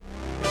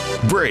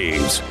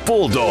Braves,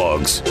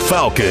 Bulldogs,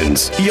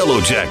 Falcons,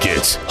 Yellow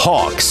Jackets,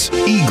 Hawks,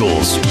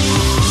 Eagles.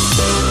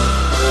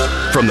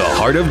 From the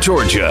heart of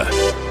Georgia,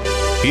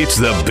 it's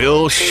the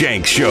Bill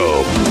Shanks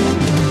Show.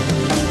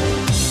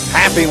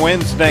 Happy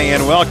Wednesday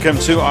and welcome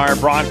to our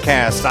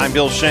broadcast. I'm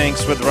Bill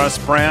Shanks with Russ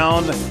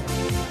Brown.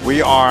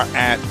 We are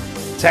at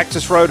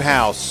Texas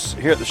Roadhouse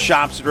here at the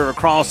Shops at River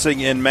Crossing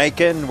in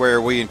Macon,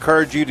 where we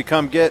encourage you to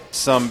come get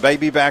some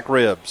baby back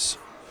ribs.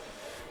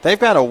 They've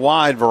got a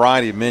wide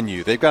variety of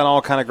menu. They've got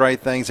all kind of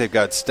great things. They've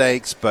got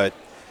steaks, but,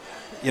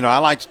 you know, I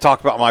like to talk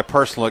about my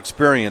personal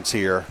experience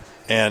here,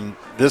 and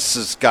this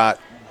has got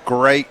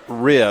great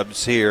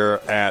ribs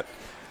here at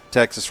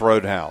Texas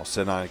Roadhouse,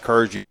 and I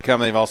encourage you to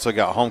come. They've also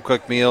got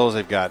home-cooked meals.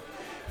 They've got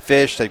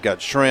fish. They've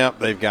got shrimp.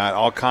 They've got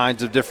all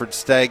kinds of different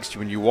steaks.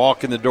 When you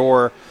walk in the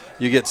door,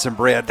 you get some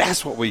bread.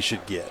 That's what we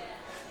should get.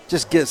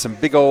 Just get some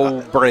big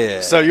old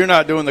bread. So you're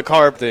not doing the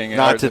carb thing?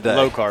 Not today.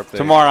 Low carb thing.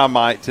 Tomorrow I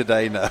might.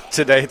 Today, no.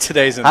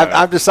 Today's in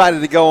I've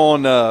decided to go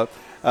on,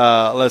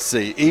 let's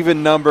see,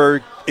 even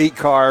number, eat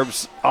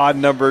carbs, odd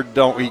number,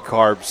 don't eat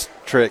carbs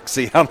trick.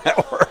 See how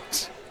that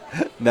works?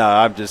 No,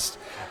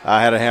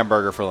 I had a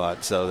hamburger for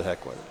lunch, so the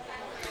heck with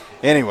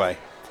it. Anyway,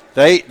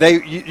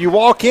 you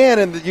walk in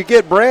and you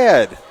get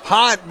bread,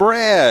 hot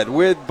bread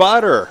with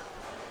butter,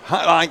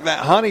 like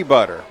that honey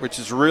butter, which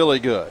is really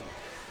good.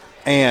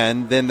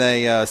 And then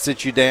they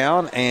sit you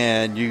down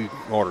and you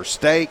order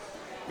steak,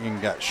 you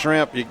got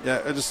shrimp, you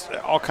got just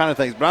all kind of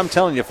things. But I'm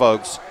telling you,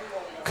 folks,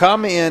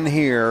 come in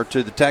here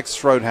to the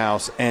Texas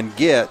Roadhouse and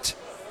get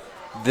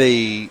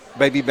the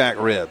baby back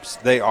ribs.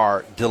 They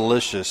are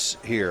delicious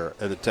here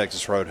at the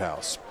Texas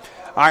Roadhouse.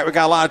 All right, we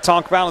got a lot to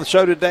talk about on the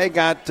show today.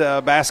 Got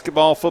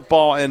basketball,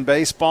 football, and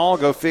baseball.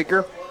 Go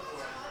figure.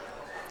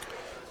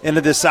 Into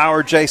this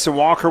hour, Jason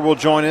Walker will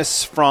join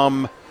us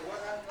from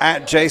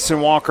at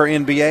Jason Walker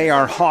NBA,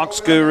 our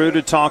Hawks guru,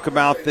 to talk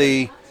about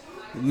the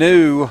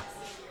new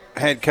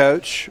head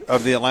coach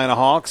of the Atlanta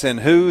Hawks and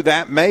who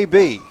that may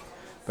be,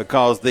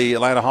 because the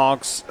Atlanta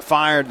Hawks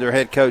fired their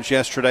head coach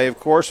yesterday, of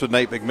course, with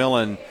Nate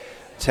McMillan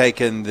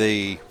taking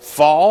the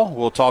fall.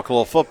 We'll talk a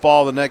little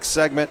football the next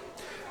segment.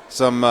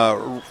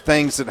 Some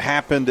things that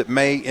happened that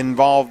may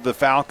involve the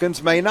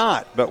Falcons, may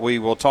not, but we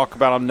will talk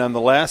about them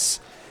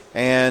nonetheless.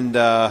 And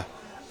the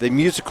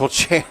musical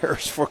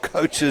chairs for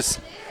coaches.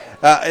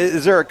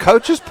 Is there a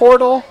coaches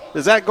portal?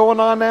 Is that going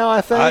on now,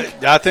 I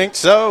think? I think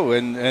so,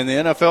 and the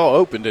NFL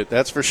opened it,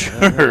 that's for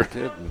sure.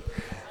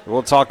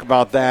 We'll talk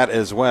about that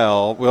as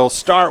well. We'll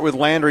start with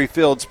Landry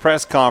Fields'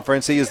 press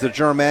conference. He is the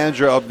general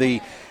manager of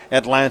the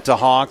Atlanta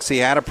Hawks. He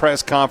had a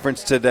press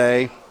conference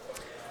today.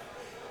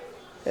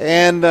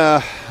 And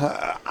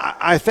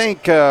I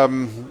think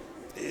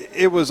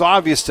it was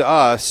obvious to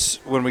us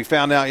when we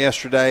found out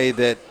yesterday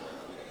that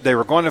they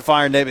were going to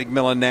fire Nate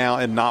McMillan now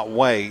and not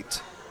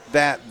wait,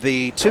 that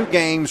the two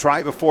games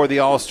right before the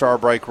All-Star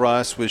break,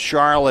 Russ, with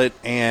Charlotte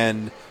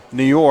and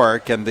New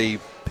York, and the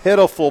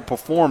pitiful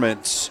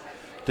performance,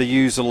 to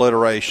use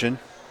alliteration,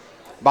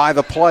 by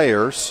the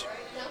players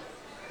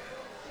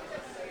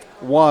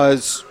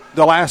was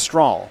the last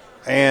straw,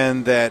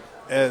 and that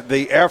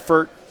the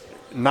effort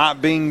not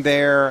being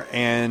there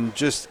and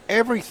just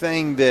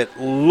everything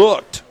that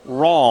looked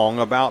wrong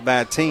about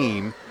that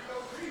team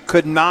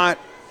could not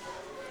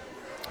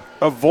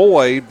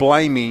avoid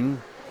blaming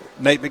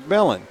Nate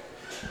McMillan.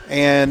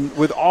 And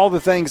with all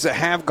the things that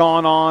have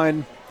gone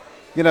on,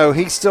 you know,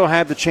 he still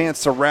had the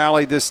chance to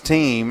rally this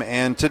team.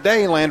 And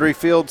today, Landry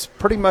Fields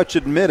pretty much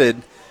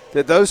admitted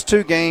that those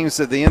two games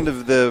at the end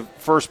of the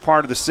first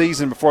part of the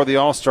season before the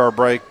All-Star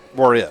break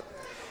were it.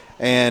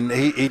 And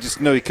he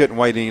just knew he couldn't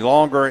wait any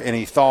longer, and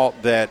he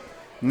thought that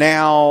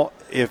now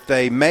if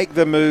they make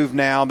the move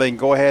now, they can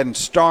go ahead and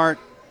start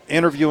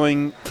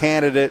interviewing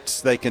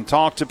candidates. They can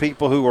talk to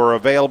people who are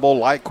available,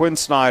 like Quinn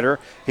Snyder.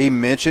 He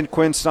mentioned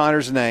Quinn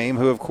Snyder's name,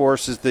 who, of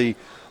course, is the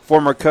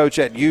former coach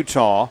at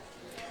Utah.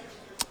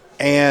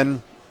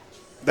 And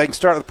they can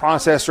start the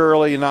process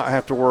early and not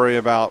have to worry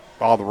about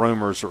all the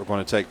rumors that are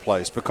going to take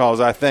place, because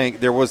I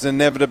think there was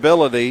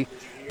inevitability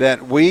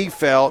that we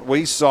felt,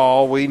 we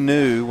saw, we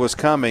knew was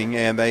coming,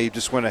 and they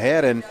just went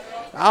ahead. And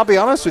I'll be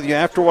honest with you,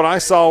 after what I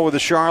saw with the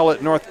Charlotte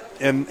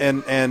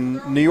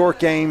and New York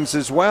games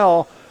as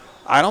well,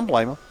 I don't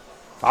blame them.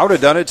 I would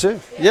have done it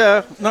too.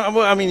 Yeah, no,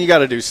 well, I mean, you got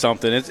to do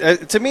something.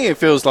 To me, it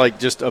feels like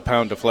just a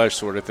pound of flesh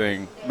sort of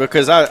thing,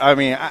 because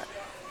the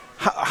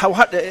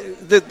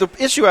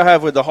issue I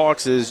have with the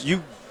Hawks is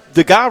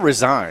the guy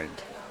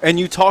resigned, and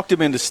you talked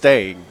him into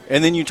staying,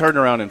 and then you turned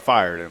around and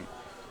fired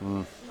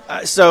him.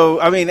 So,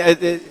 I mean,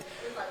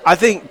 I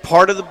think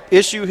part of the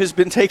issue has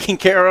been taken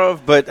care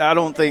of, but I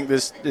don't think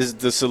this is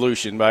the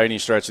solution by any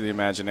stretch of the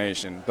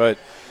imagination. But,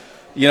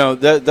 you know,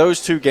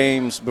 those two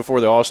games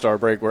before the All-Star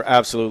break were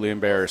absolutely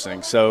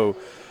embarrassing. So,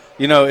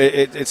 you know,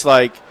 it's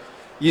like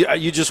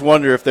you just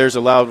wonder if there's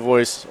a loud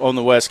voice on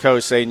the West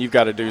Coast saying you've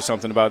got to do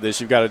something about this,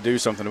 you've got to do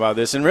something about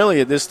this. And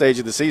really at this stage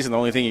of the season, the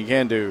only thing you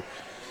can do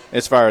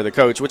is fire the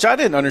coach, which I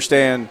didn't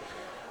understand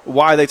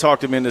why they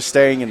talked him into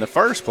staying in the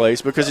first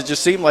place, because it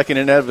just seemed like an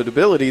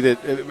inevitability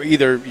that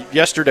either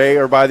yesterday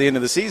or by the end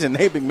of the season,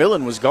 Nate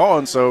McMillan was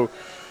gone. So,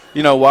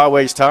 why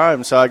waste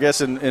time? So I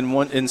guess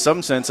in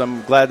some sense,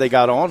 I'm glad they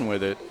got on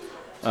with it.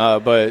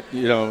 But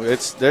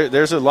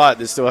there's a lot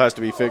that still has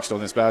to be fixed on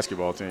this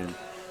basketball team.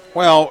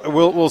 Well,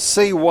 we'll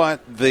see what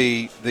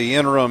the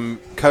interim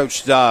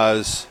coach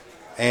does,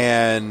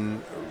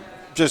 and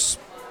just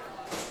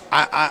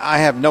I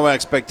have no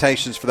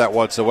expectations for that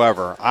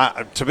whatsoever.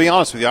 To be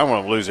honest with you, I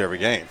want them to lose every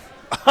game.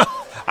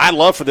 I'd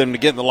love for them to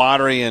get in the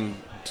lottery and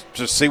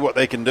just see what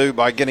they can do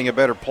by getting a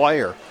better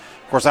player.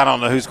 Of course, I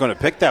don't know who's going to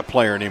pick that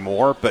player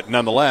anymore, but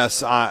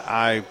nonetheless,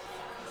 I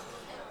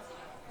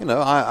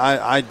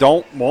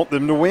don't want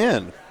them to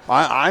win.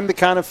 I'm the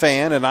kind of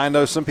fan, and I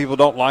know some people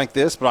don't like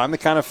this, but I'm the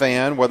kind of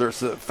fan, whether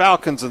it's the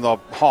Falcons and the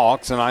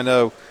Hawks, and I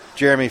know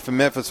Jeremy from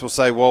Memphis will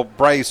say, well,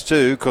 Braves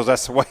too, because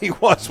that's the way he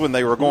was when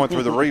they were going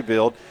through the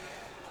rebuild.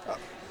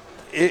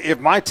 If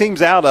my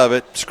team's out of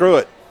it, screw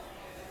it.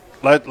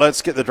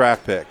 Let's get the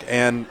draft pick.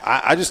 And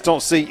I just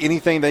don't see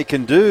anything they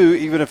can do,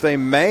 even if they're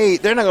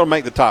not going to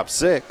make the top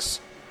 6.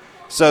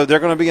 So they're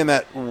going to be in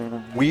that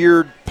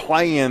weird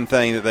play-in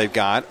thing that they've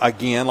got,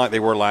 again, like they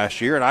were last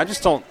year. And I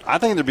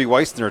think they'd be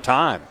wasting their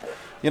time.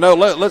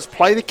 Let's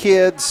play the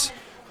kids.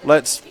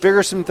 Let's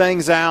figure some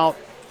things out.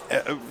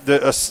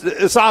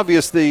 It's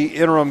obvious the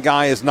interim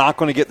guy is not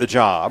going to get the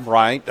job,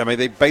 right? I mean,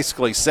 they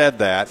basically said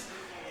that.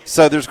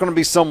 So there's going to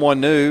be someone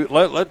new.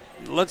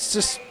 Let's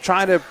just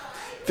try to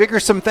figure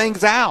some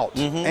things out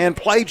and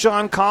play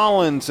John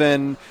Collins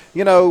and,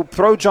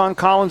 throw John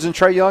Collins and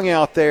Trae Young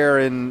out there.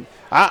 And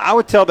I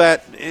would tell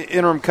that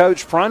interim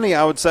coach, Prunty,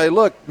 I would say,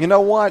 look, you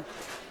know what?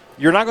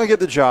 You're not going to get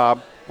the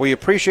job. We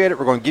appreciate it.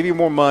 We're going to give you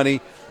more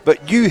money.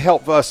 But you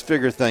help us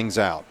figure things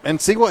out and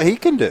see what he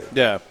can do.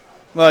 Yeah.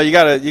 Well, you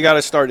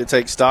gotta start to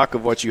take stock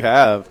of what you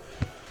have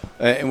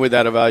and with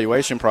that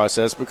evaluation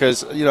process,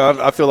 because,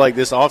 I feel like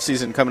this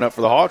offseason coming up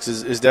for the Hawks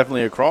is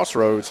definitely a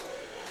crossroads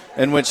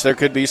in which there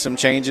could be some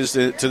changes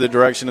to the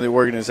direction of the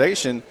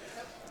organization.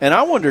 And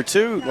I wonder,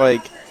 too,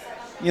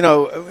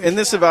 in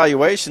this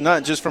evaluation,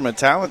 not just from a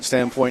talent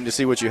standpoint to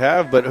see what you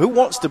have, but who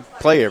wants to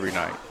play every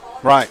night?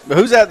 Right.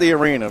 Who's at the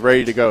arena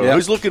ready to go? Yep.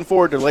 Who's looking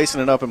forward to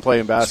lacing it up and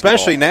playing basketball?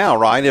 Especially now,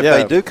 right? If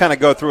they do kind of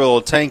go through a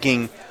little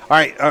tanking, all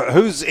right,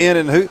 who's in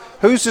and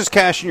who's just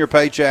cashing your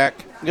paycheck?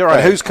 You're right.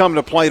 And who's coming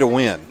to play to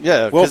win?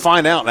 Yeah. We'll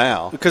find out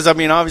now. Because,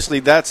 obviously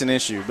that's an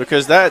issue.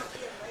 Because the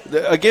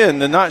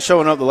not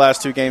showing up the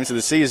last 2 games of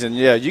the season,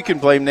 you can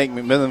blame Nate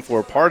McMillan for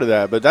a part of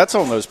that, but that's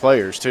on those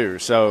players too.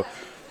 So,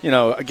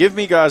 give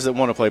me guys that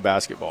want to play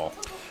basketball.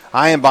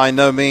 I am by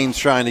no means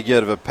trying to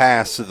give a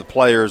pass to the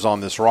players on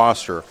this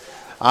roster.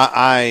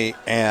 I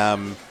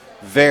am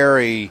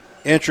very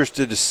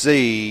interested to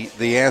see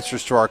the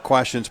answers to our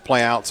questions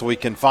play out so we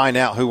can find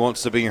out who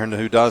wants to be here and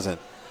who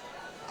doesn't.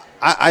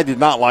 I did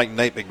not like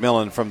Nate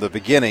McMillan from the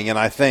beginning, and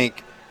I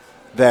think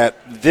that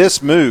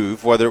this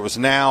move, whether it was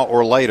now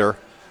or later,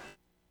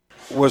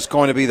 was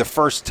going to be the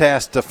first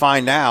test to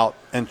find out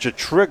and to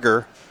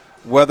trigger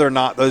whether or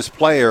not those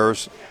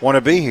players want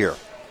to be here.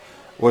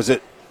 Was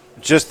it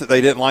just that they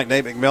didn't like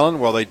Nate McMillan?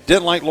 Well, they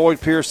didn't like Lloyd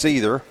Pierce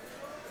either.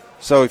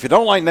 So if you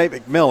don't like Nate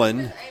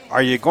McMillan,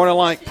 are you going to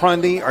like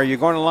Prunty? Are you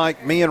going to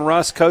like me and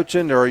Russ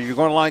coaching? Or are you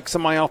going to like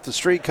somebody off the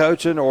street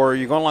coaching? Or are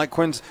you going to like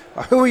Quinn's?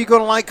 Who are you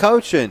going to like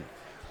coaching?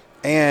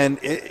 And,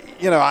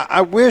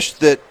 I wish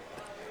that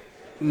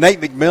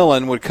Nate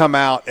McMillan would come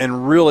out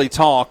and really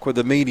talk with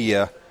the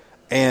media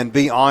and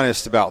be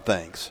honest about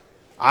things.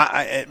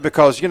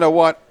 Because you know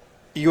what?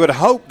 You would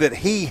hope that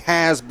he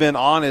has been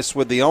honest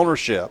with the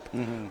ownership,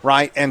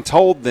 right, and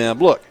told them,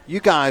 look, you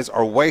guys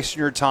are wasting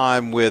your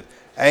time with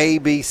A,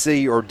 B,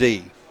 C, or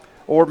D.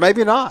 Or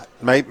maybe not.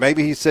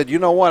 Maybe he said, you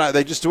know what,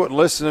 they just wouldn't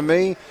listen to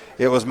me.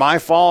 It was my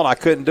fault. I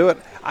couldn't do it.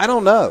 I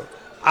don't know.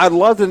 I'd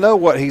love to know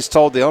what he's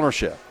told the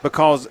ownership,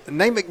 because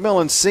Nate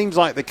McMillan seems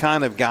like the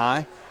kind of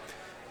guy.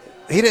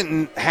 He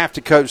didn't have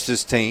to coach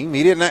this team.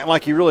 He didn't act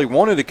like he really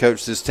wanted to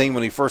coach this team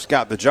when he first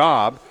got the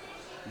job.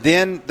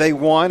 Then they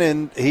won,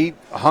 and he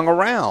hung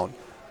around.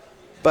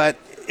 But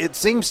it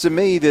seems to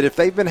me that if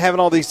they've been having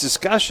all these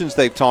discussions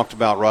they've talked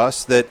about,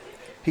 Russ, that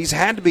he's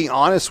had to be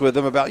honest with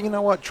them about, you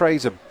know what,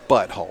 Trey's a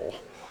butthole.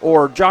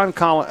 Or John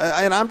Collins,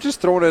 and I'm just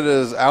throwing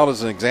it out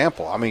as an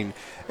example. I mean,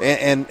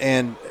 and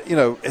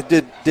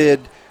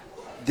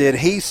did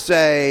he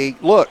say,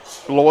 look,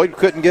 Lloyd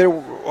couldn't get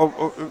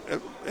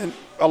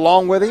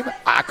along with him?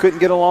 I couldn't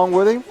get along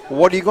with him?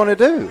 What are you going to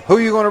do? Who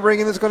are you going to bring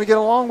in that's going to get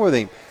along with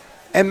him?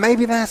 And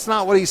maybe that's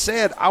not what he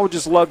said. I would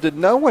just love to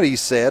know what he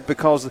said,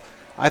 because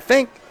I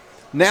think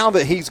now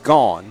that he's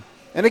gone,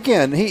 and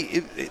again,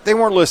 they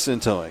weren't listening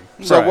to him.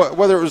 So right.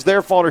 Whether it was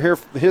their fault or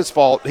his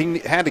fault, he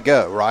had to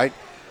go, right?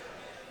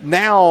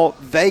 Now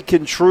they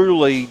can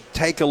truly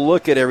take a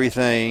look at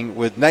everything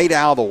with Nate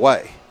out of the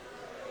way.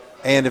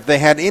 And if they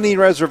had any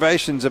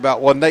reservations about,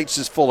 well, Nate's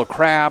just full of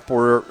crap,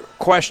 or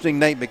questioning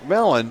Nate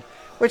McMillan,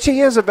 which he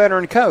is a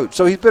veteran coach,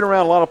 so he's been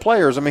around a lot of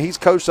players. I mean, he's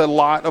coached a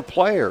lot of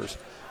players.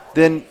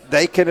 Then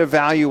they can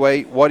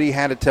evaluate what he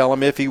had to tell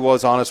him if he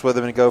was honest with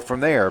them and go from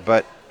there.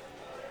 But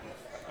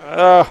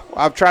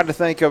I've tried to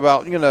think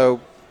about,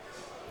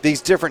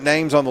 these different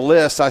names on the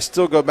list. I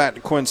still go back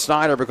to Quinn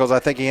Snyder because I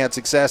think he had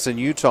success in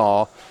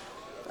Utah.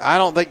 I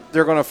don't think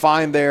they're going to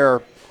find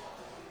their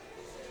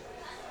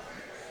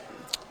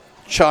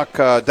Chuck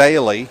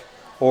Daly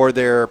or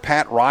their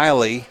Pat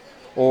Riley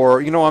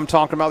or, I'm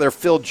talking about their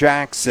Phil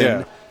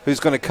Jackson, who's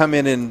going to come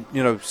in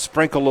and,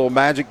 sprinkle a little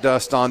magic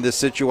dust on this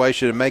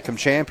situation and make them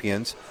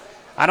champions.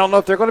 I don't know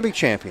if they're going to be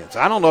champions.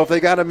 I don't know if they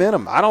got him in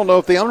them. I don't know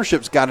if the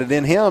ownership's got it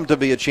in him to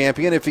be a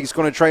champion if he's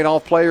going to trade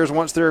off players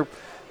once their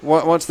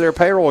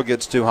payroll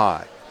gets too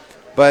high.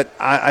 But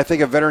I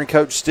think a veteran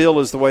coach still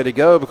is the way to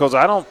go because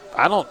I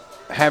don't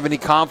have any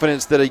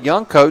confidence that a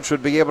young coach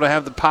would be able to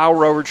have the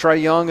power over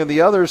Trae Young and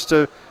the others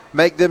to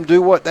make them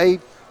do what they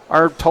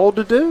are told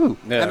to do.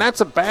 Yeah. And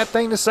that's a bad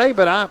thing to say,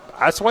 but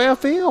that's the way I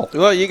feel.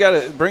 Well, you got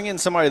to bring in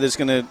somebody that's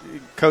going to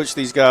coach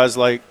these guys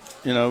like,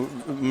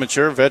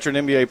 mature veteran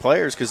NBA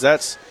players because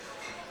that's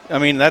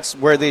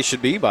where they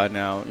should be by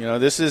now.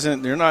 This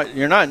isn't you're not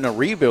in a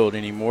rebuild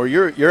anymore.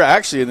 You're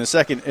actually in the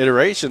second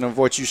iteration of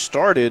what you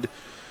started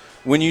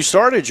when you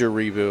started your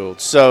rebuild.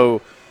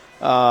 So,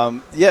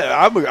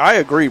 I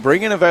agree.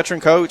 Bring in a veteran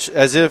coach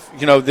as if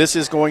this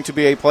is going to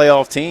be a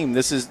playoff team.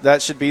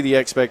 That should be the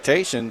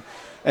expectation,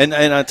 and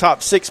a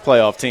top 6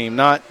 playoff team,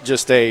 not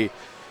just a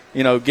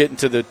getting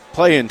to the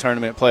play-in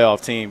tournament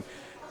playoff team.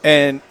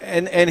 And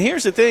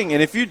here's the thing,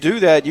 and if you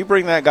do that, you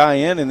bring that guy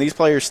in and these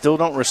players still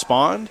don't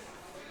respond,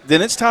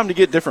 then it's time to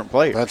get different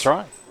players. That's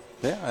right.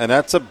 Yeah, and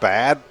that's a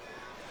bad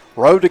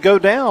road to go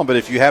down, but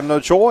if you have no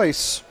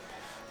choice,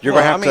 you're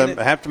going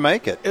to have to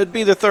make it. It would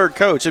be the third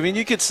coach.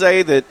 You could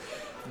say that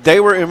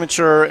they were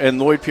immature and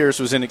Lloyd Pierce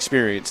was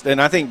inexperienced,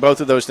 and I think both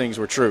of those things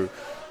were true.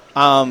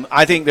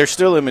 I think they're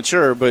still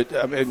immature, but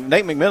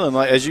Nate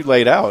McMillan, as you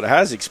laid out,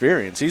 has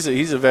experience. He's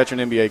a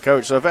veteran NBA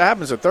coach, so if it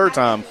happens a third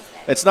time,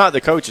 it's not the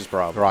coach's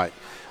problem. Right.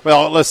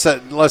 Well,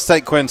 let's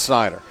take Quinn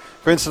Snyder.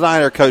 Quinn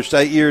Snyder coached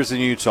 8 years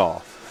in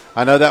Utah.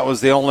 I know that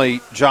was the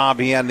only job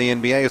he had in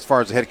the NBA as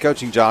far as a head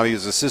coaching job. He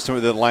was assistant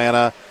with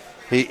Atlanta.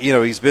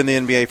 He's been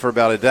in the NBA for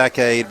about a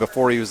decade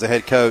before he was the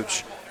head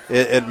coach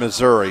at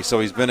Missouri. So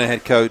he's been a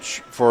head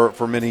coach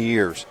for many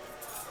years.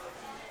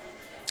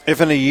 If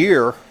in a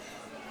year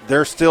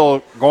they're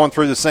still going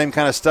through the same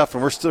kind of stuff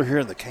and we're still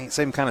hearing the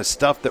same kind of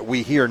stuff that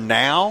we hear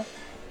now,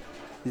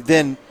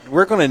 then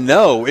we're going to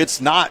know it's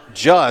not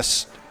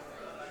just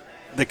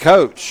the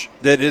coach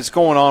that is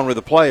going on with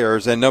the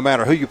players, and no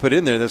matter who you put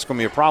in there, that's going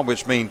to be a problem,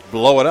 which means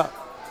blow it up.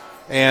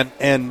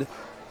 And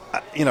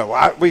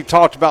we've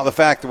talked about the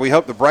fact that we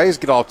hope the Braves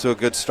get off to a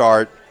good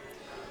start.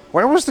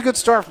 Where was the good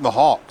start from the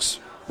Hawks?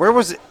 Where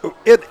was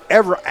it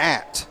ever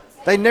at?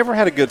 They never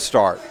had a good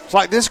start. It's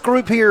like this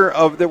group here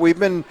that we've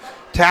been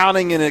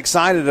touting and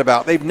excited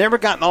about. They've never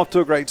gotten off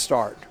to a great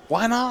start.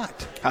 Why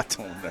not? I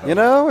don't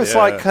know. It's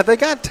like they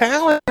got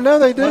talent. I know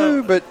they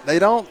do, but they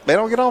don't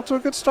get off to a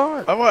good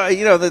start. Well,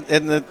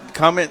 and the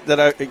comment that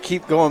I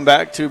keep going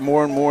back to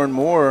more and more and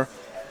more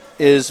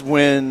is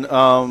when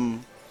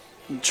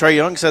Trae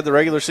Young said the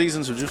regular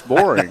seasons were just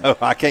boring.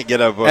 I can't get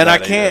over and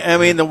that. I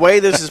can't. The way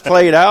this is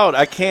played out,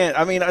 I can't.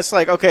 It's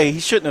like, okay, he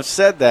shouldn't have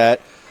said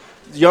that.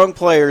 Young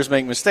players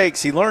make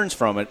mistakes. He learns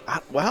from it.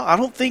 I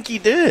don't think he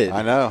did.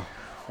 I know.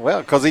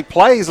 Well, because he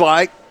plays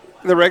like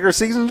the regular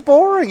season's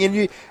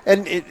boring,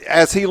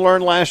 as he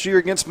learned last year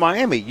against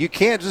Miami, you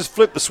can't just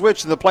flip the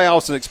switch in the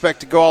playoffs and expect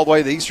to go all the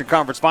way to the Eastern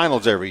Conference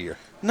Finals every year.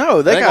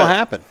 No, that ain't gonna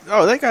happen.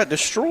 Oh, they got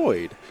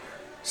destroyed.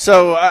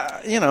 So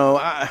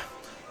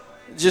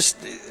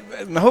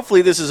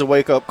hopefully this is a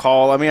wake up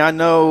call. I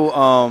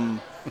know.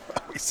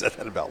 We said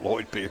that about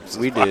Lloyd Pierce.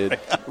 We did.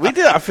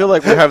 I feel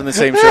like we're having the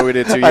same show we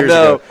did 2 years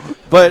ago.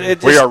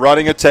 But we are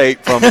running a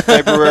tape from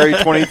February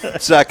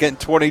 22nd,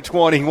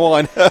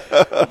 2021.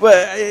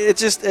 But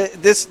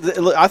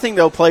I think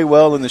they'll play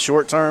well in the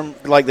short term,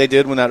 like they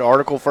did when that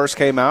article first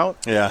came out.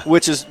 Yeah.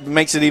 Which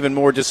makes it even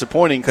more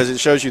disappointing because it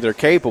shows you they're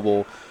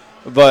capable.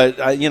 But,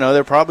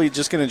 they're probably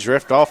just going to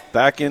drift off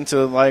back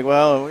into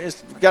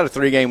we've got a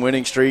 3-game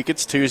winning streak.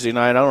 It's Tuesday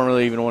night. I don't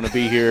really even want to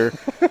be here.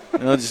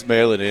 I'll just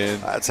mail it in.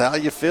 That's how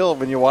you feel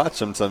when you watch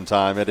them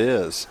sometime. It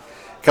is.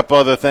 A couple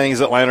other things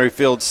that Landry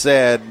Fields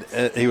said.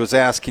 He was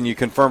asked, can you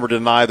confirm or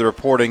deny the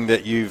reporting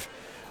that you've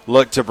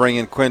looked to bring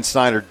in Quinn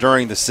Snyder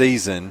during the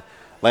season?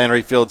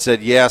 Landry Fields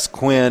said, yes,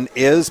 Quinn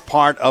is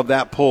part of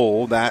that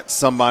pool. That's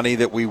somebody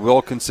that we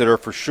will consider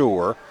for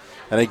sure.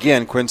 And,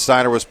 again, Quinn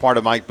Snyder was part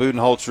of Mike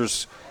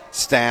Budenholzer's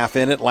staff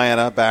in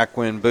Atlanta back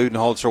when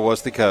Budenholzer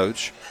was the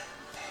coach.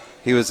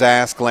 He was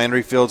asked,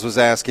 Landry Fields was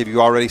asked, have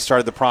you already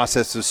started the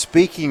process of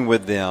speaking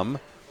with them?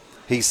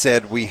 He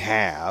said, we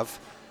have.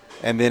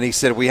 And then he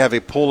said, we have a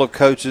pool of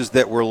coaches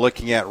that we're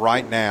looking at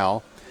right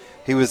now.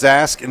 He was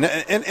asked, and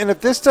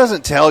if this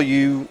doesn't tell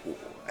you,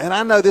 and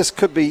I know this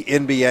could be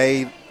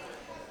NBA,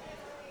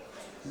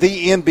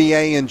 the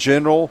NBA in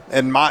general,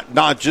 and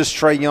not just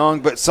Trae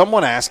Young, but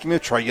someone asked him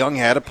if Trae Young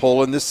had a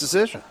pull in this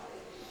decision.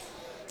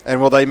 And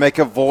will they make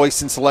a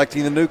voice in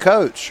selecting the new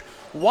coach?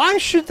 Why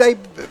should they?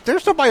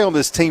 There's nobody on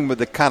this team with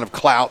the kind of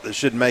clout that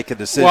should make a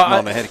decision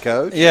on the head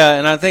coach. Yeah,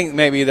 and I think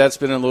maybe that's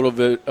been a little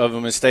bit of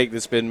a mistake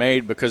that's been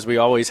made because we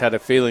always had a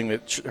feeling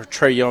that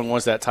Trae Young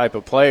was that type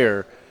of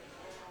player.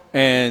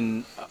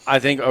 And I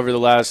think over the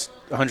last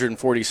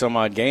 140 some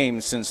odd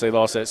games since they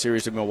lost that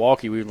series to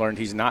Milwaukee, we've learned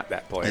he's not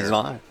that player. He's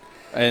not.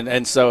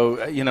 And so,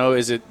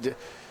 is it?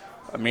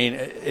 I mean,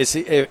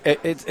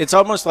 it's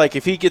almost like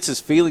if he gets his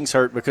feelings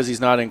hurt because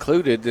he's not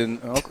included, then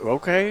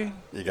okay.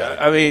 You got it.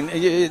 I mean,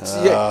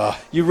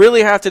 you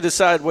really have to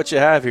decide what you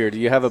have here. Do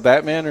you have a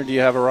Batman or do you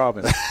have a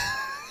Robin?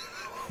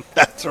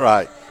 That's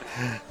right.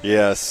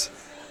 Yes.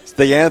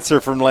 The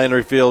answer from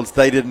Landry Fields,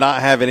 they did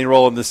not have any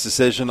role in this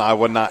decision. I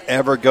would not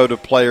ever go to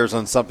players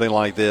on something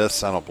like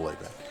this. I don't believe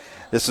it.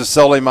 This is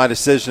solely my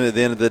decision at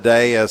the end of the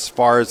day. As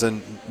far as a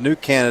new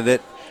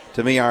candidate,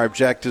 to me, our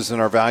objectives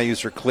and our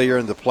values are clear,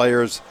 and the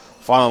players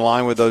fall in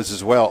line with those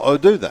as well. Oh,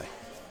 do they?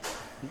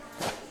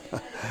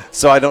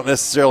 So I don't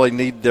necessarily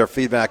need their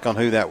feedback on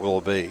who that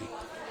will be.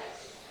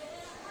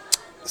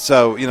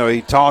 So,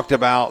 he talked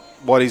about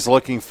what he's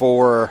looking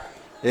for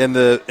in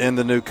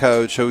the new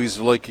coach, who he's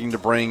looking to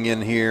bring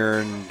in here,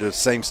 and the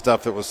same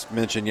stuff that was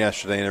mentioned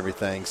yesterday and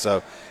everything.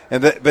 So,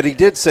 but he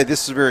did say,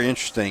 this is very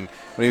interesting,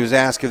 when he was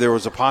asked if there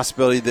was a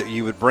possibility that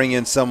you would bring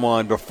in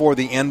someone before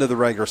the end of the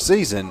regular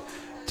season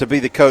to be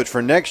the coach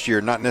for next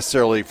year, not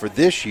necessarily for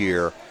this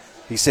year.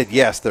 He said,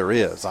 yes, there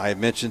is. I had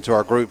mentioned to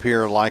our group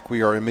here, like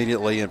we are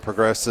immediately and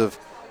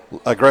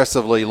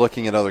aggressively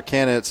looking at other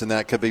candidates, and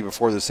that could be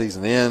before the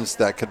season ends.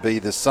 That could be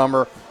this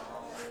summer.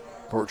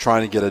 We're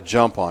trying to get a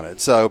jump on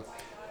it. So,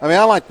 I mean,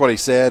 I like what he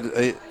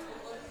said.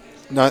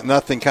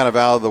 Nothing kind of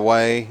out of the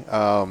way.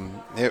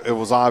 It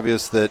was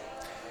obvious that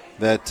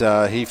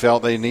he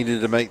felt they needed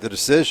to make the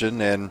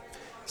decision. And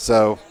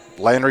so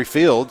Landry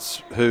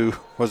Fields, who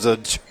was a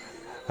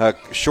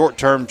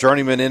short-term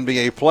journeyman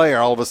NBA player,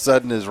 all of a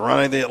sudden is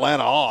running the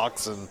Atlanta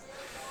Hawks, and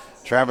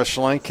Travis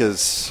Schlenk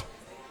is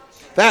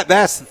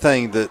that's the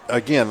thing that,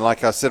 again,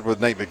 like I said with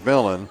Nate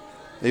McMillan,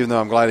 even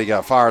though I'm glad he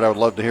got fired, I would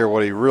love to hear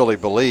what he really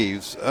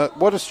believes.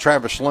 What is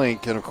Travis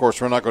Schlenk? And, of course,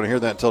 we're not going to hear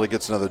that until he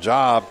gets another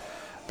job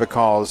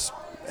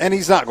and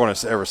he's not going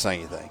to ever say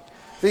anything.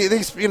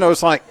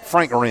 It's like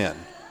Frank Wren.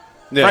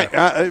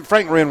 Yeah.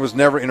 Frank Wren was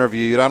never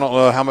interviewed. I don't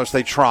know how much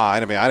they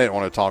tried. I mean, I didn't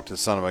want to talk to the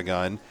son of a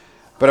gun.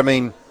 But, I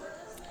mean,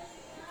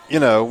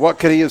 what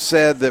could he have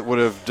said that would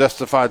have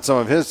justified some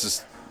of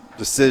his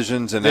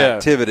decisions and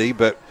activity?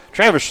 But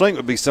Travis Schlenk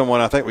would be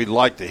someone I think we'd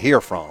like to hear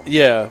from.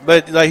 Yeah,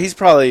 but he's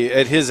probably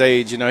at his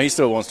age, he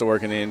still wants to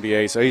work in the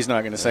NBA, so he's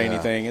not going to say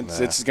anything.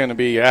 It's going to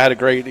be, I had a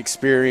great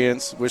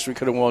experience, wish we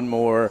could have won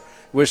more,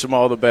 wish them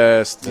all the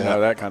best,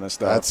 that kind of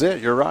stuff. That's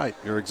it. You're right.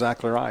 You're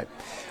exactly right.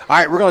 All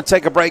right, we're going to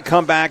take a break,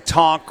 come back,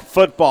 talk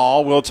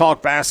football. We'll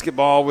talk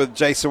basketball with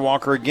Jason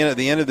Walker again at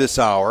the end of this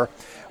hour.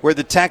 We're at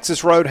the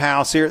Texas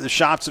Roadhouse here at the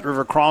Shops at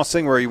River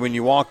Crossing, where when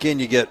you walk in,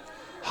 you get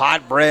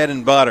hot bread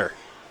and butter.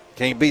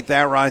 Can't beat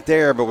that right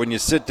there, but when you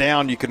sit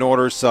down, you can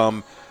order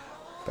some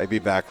baby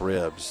back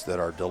ribs that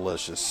are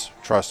delicious.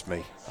 Trust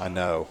me, I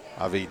know.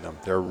 I've eaten them.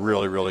 They're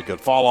really, really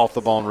good. Fall off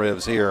the bone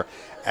ribs here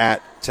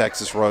at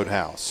Texas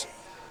Roadhouse.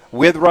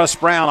 With Russ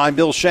Brown, I'm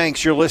Bill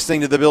Shanks. You're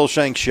listening to The Bill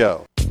Shanks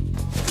Show.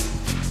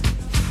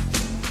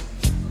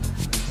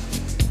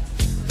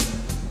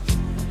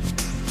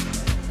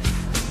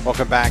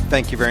 Welcome back.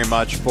 Thank you very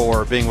much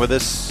for being with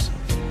us.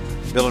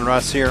 Bill and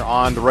Russ here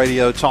on the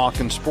radio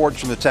talking sports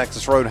from the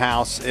Texas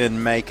Roadhouse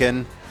in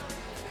Macon.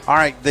 All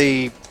right,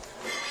 the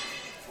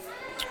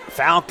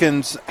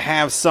Falcons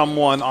have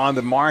someone on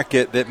the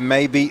market that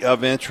may be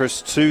of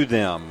interest to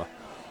them.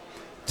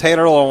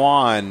 Taylor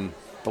Lewan,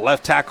 the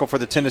left tackle for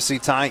the Tennessee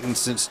Titans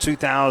since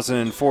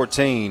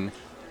 2014.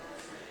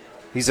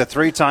 He's a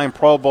three-time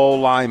Pro Bowl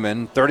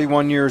lineman,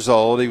 31 years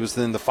old. He was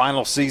in the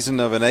final season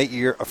of a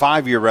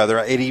five-year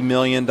 $80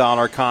 million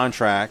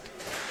contract.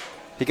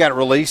 He got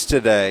released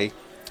today.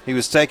 He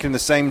was taken in the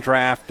same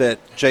draft that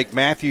Jake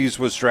Matthews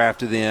was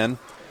drafted in,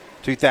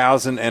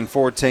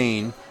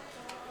 2014.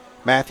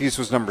 Matthews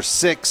was number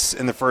 6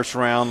 in the first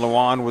round.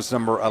 Lewan was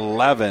number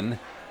 11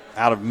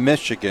 out of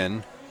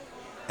Michigan.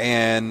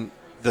 And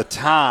the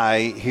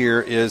tie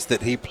here is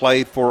that he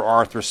played for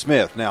Arthur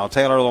Smith. Now,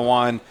 Taylor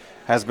Lewan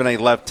has been a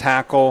left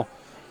tackle.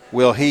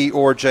 Will he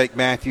or Jake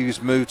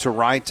Matthews move to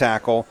right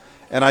tackle?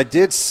 And I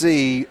did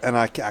see, and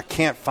I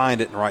can't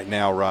find it right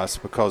now, Russ,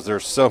 because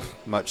there's so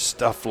much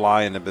stuff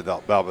flying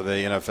about the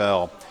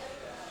NFL.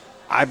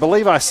 I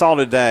believe I saw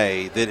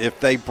today that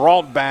if they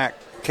brought back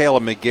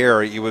Caleb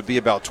McGarry, it would be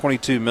about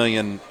 $22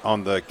 million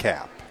on the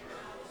cap.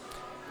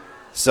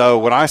 So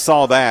when I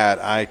saw that,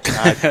 I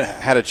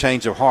had a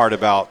change of heart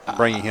about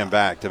bringing him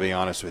back, to be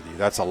honest with you.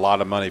 That's a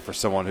lot of money for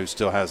someone who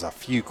still has a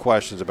few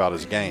questions about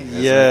his game.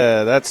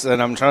 Yeah,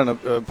 and I'm trying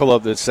to pull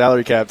up the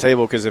salary cap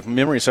table because if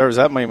memory serves,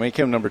 that might make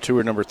him number 2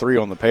 or number 3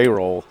 on the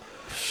payroll.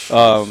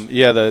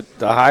 The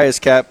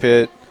highest cap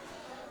hit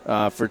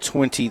for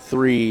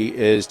 23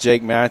 is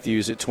Jake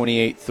Matthews at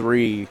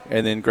 28.3,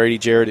 and then Grady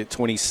Jarrett at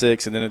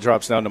 26, and then it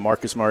drops down to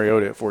Marcus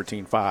Mariota at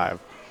 14.5.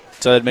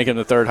 So that'd make him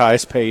the third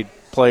highest paid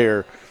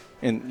player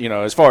in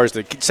as far as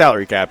the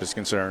salary cap is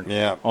concerned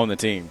on the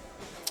team.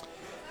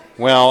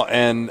 Well,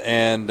 and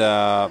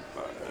I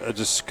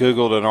just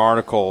Googled an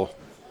article.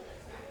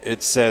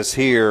 It says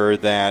here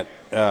that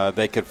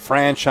they could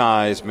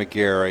franchise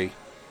McGarry,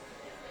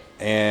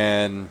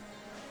 and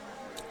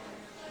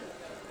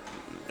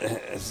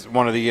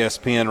one of the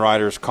ESPN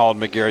writers called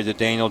McGarry the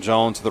Daniel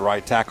Jones of the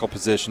right tackle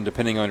position,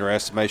 depending on your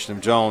estimation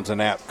of Jones, an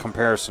apt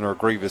comparison or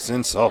grievous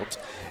insult,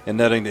 and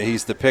noting that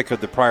he's the pick of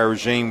the prior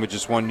regime with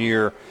just 1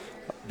 year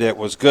that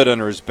was good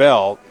under his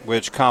belt,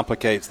 which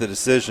complicates the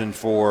decision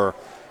for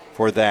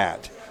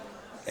that.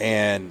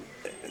 And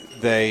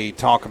they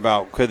talk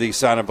about could he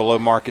sign a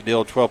below-market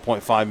deal,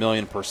 $12.5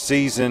 million per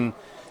season,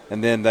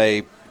 and then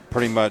they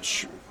pretty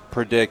much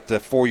predict a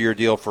 4-year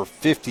deal for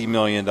 $50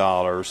 million.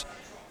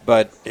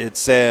 But it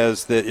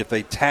says that if they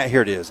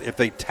if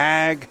they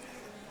tag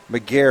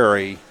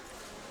McGarry,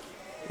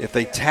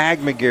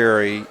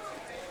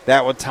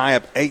 that would tie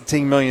up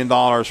 $18 million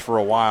for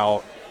a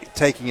while,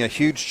 taking a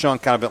huge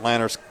chunk out of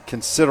Atlanta's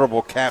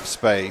considerable cap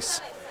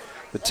space.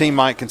 The team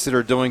might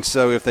consider doing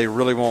so if they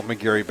really want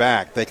McGarry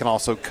back. They can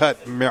also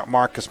cut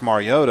Marcus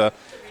Mariota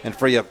and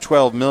free up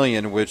 $12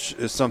 million, which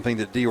is something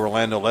that D.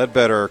 Orlando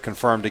Ledbetter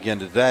confirmed again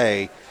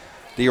today.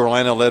 D.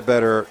 Orlando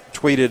Ledbetter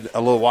tweeted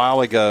a little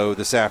while ago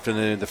this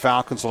afternoon, the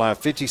Falcons will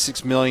have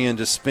 $56 million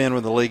to spend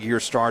when the league year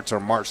starts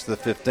on March the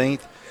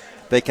 15th.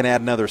 They can add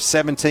another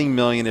 $17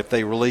 million if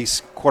they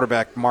release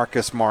quarterback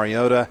Marcus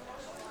Mariota,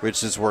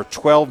 which is worth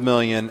 $12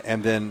 million,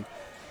 and then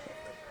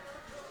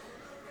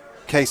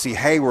Casey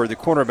Hayward, the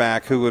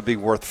quarterback, who would be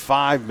worth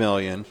 $5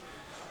 million.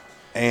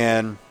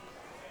 And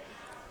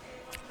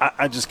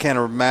I just can't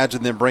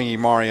imagine them bringing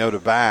Mariota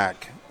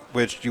back,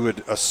 which you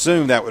would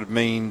assume that would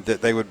mean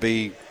that they would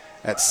be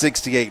at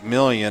 $68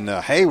 million.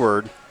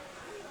 Hayward,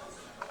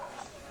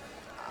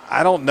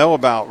 I don't know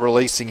about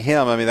releasing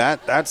him. I mean,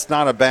 that's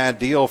not a bad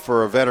deal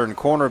for a veteran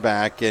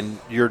cornerback, and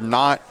you're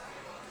not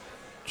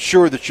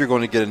sure that you're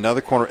going to get another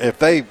corner. If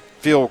they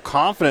feel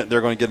confident they're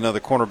going to get another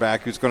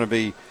cornerback who's going to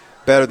be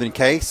better than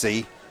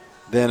Casey,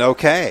 then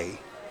okay,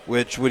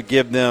 which would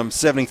give them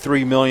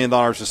 $73 million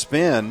to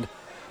spend.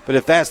 But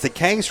if that's the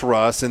case,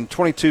 Russ, and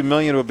 $22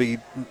 million would be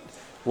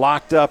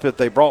locked up if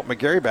they brought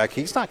McGarry back,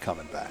 he's not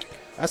coming back.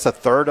 That's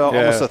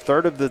almost a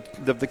third of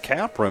the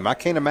cap room. I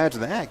can't imagine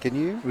that. Can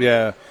you?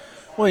 Yeah.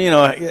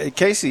 Well,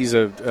 Casey's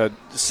a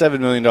 $7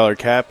 million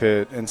cap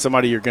hit and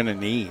somebody you're going to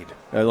need.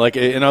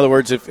 In other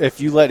words, if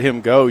you let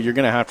him go, you're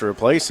going to have to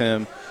replace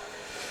him.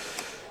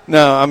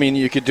 No, I mean,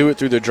 you could do it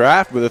through the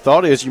draft, but the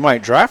thought is you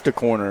might draft a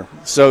corner.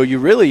 So you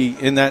really,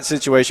 in that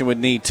situation, would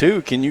need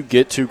two. Can you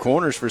get two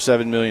corners for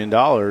 $7 million?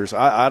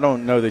 I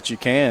don't know that you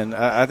can.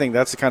 I think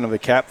that's kind of a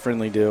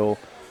cap-friendly deal.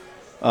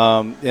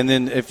 And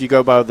then if you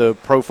go by the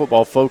Pro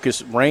Football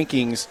Focus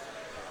rankings,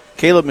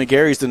 Caleb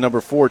McGarry's the number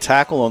 4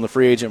 tackle on the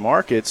free agent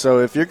market. So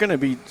if you're going to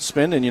be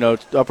spending,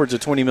 upwards of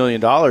 $20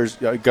 million,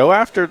 go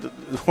after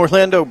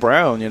Orlando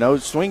Brown.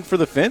 Swing for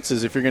the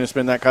fences if you're going to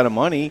spend that kind of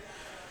money.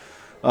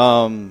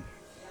 And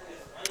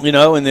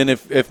then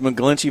if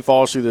McGlinchey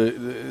falls through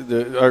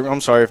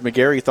if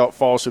McGarry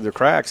falls through the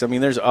cracks, I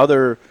mean, there's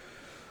other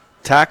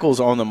tackles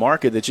on the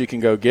market that you can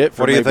go get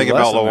for. What do you think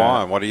about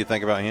Lewan? What do you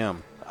think about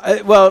him?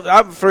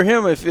 For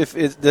him,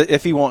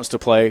 if he wants to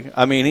play,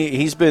 I mean,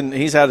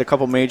 he's had a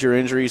couple major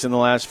injuries in the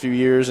last few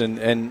years,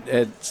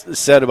 and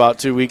said about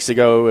 2 weeks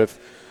ago if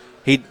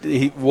he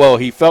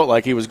felt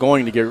like he was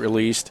going to get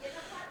released,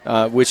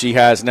 which he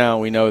has now.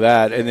 We know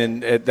that, and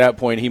then at that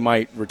point he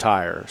might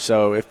retire.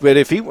 So if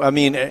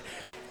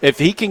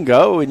he can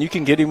go and you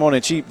can get him on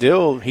a cheap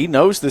deal, he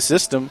knows the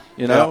system.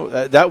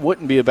 That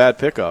wouldn't be a bad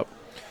pickup.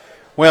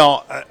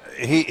 Well,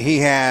 he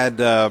had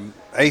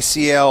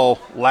ACL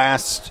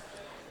last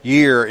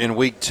year in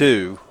week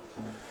 2.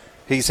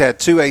 He's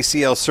had 2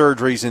 ACL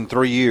surgeries in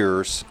 3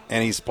 years,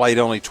 and he's played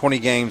only 20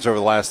 games over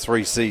the last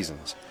 3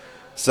 seasons.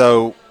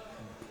 So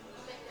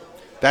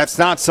that's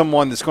not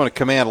someone that's going to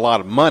command a lot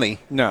of money.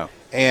 No.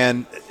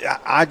 And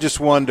I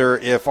just wonder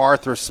if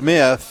Arthur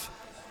Smith,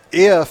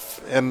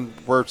 and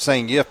we're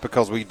saying if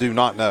because we do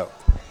not know,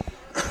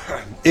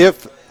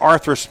 if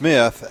Arthur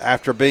Smith,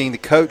 after being the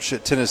coach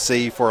at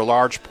Tennessee for a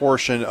large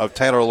portion of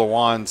Taylor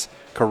Lewan's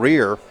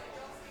career,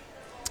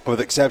 with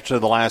the exception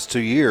of the last 2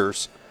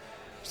 years,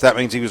 so that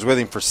means he was with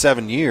him for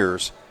 7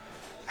 years,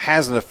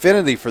 has an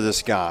affinity for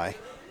this guy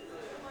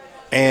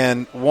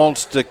and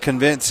wants to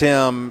convince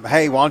him,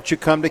 hey, why don't you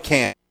come to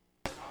camp?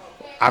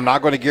 I'm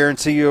not going to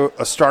guarantee you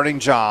a starting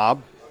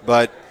job,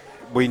 but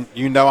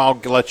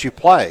I'll let you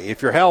play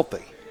if you're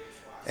healthy.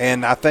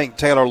 And I think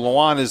Taylor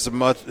Lewan is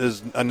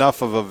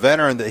enough of a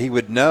veteran that he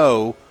would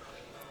know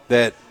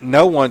that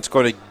no one's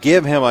going to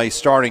give him a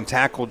starting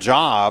tackle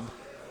job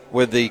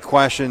with the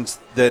questions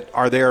that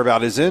are there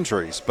about his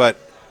injuries. But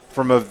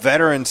from a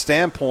veteran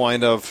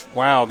standpoint of,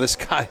 wow, this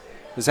guy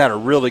has had a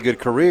really good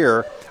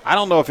career, I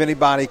don't know if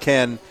anybody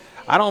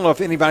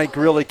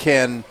really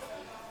can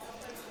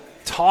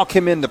talk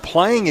him into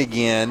playing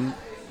again,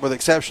 with the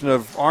exception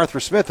of Arthur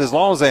Smith, as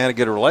long as they had a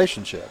good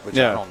relationship, which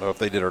I don't know if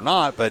they did or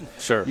not. But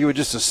sure, you would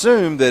just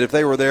assume that if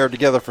they were there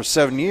together for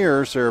 7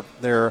 years,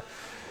 they're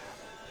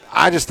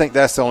I just think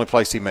that's the only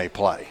place he may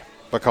play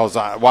because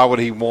why would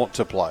he want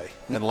to play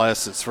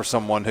unless it's for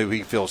someone who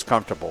he feels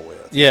comfortable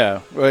with?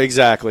 Yeah, well,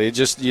 exactly. It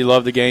just you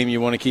love the game.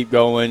 You want to keep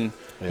going.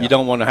 Yeah. You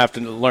don't want to have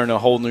to learn a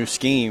whole new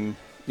scheme.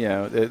 You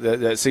know,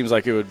 that seems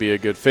like it would be a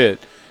good fit.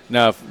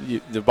 Now, if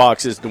the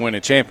box is to win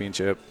a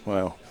championship,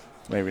 well,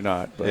 maybe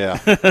not. But Yeah.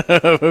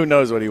 who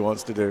knows what he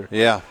wants to do?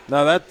 Yeah,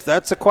 no,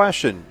 that's a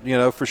question,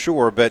 for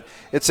sure. But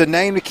it's a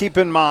name to keep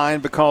in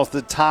mind because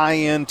the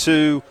tie-in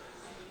to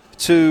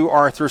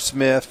Arthur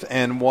Smith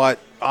and what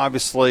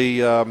obviously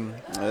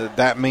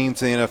that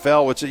means in the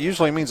NFL, which it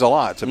usually means a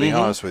lot, to be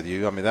honest with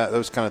you. I mean,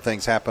 those kind of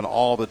things happen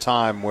all the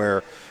time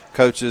where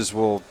coaches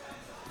will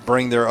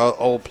bring their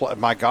old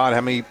my God, how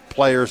many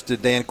players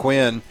did Dan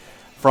Quinn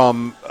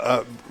from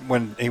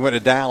when he went to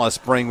Dallas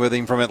bring with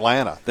him from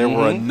Atlanta? There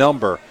were a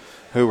number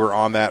who were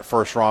on that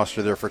first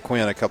roster there for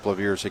Quinn a couple of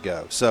years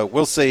ago. So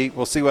we'll see.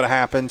 We'll see what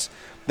happens.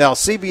 Now,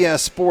 CBS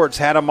Sports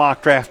had a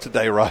mock draft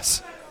today,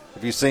 Russ.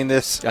 Have you seen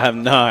this? I have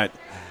not.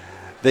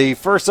 The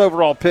first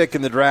overall pick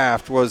in the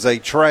draft was a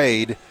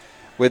trade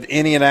with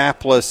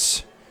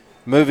Indianapolis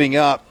moving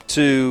up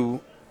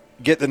to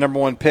get the number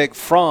 1 pick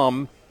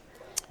from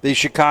the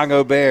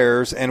Chicago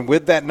Bears. And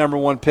with that number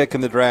 1 pick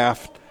in the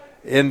draft,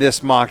 in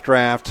this mock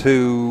draft,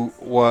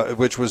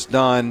 which was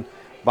done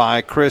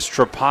by Chris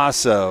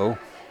Trapasso,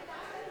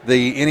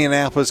 the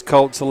Indianapolis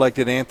Colts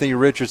selected Anthony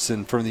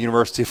Richardson from the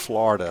University of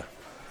Florida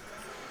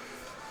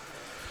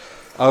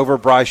over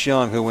Bryce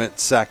Young, who went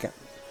second.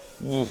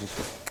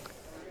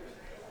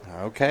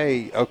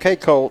 Okay,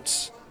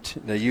 Colts.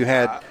 Now you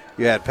had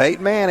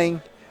Peyton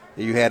Manning,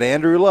 you had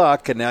Andrew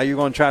Luck, and now you're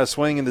going to try to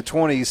swing in the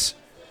 20s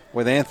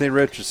with Anthony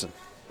Richardson.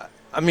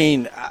 I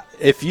mean,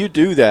 if you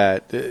do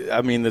that,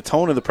 the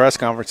tone of the press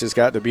conference has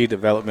got to be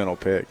developmental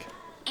pick,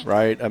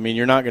 right? I mean,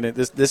 you're not going to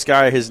 – this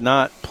guy has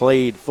not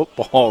played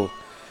football.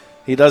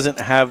 He doesn't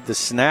have the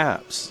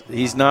snaps.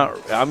 He's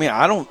not – I mean,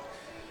 I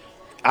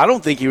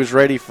don't think he was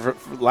ready for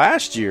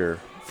last year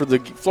for the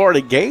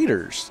Florida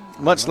Gators,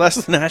 much less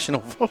the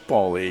National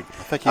Football League.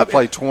 I think he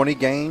played 20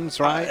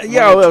 games, right?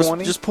 Yeah, I was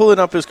just pulling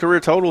up his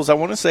career totals. I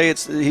want to say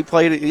he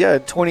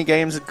played 20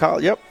 games in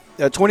college. Yep.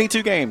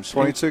 22 games.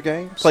 22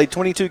 games? Played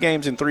 22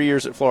 games in 3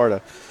 years at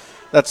Florida.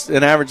 That's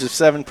an average of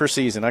 7 per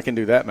season. I can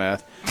do that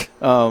math.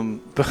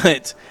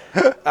 But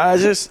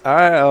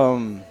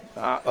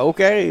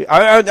okay.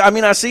 I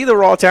mean, I see the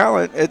raw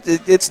talent.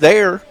 It's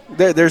there.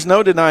 There's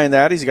no denying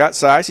that. He's got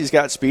size. He's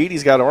got speed.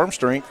 He's got arm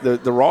strength.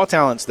 The raw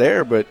talent's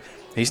there, but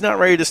he's not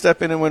ready to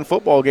step in and win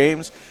football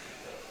games.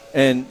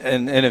 And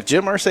if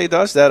Jim Irsay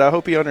does that, I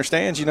hope he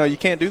understands, you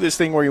can't do this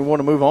thing where you want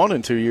to move on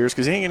in 2 years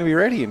because he ain't going to be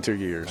ready in 2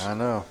 years. I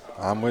know.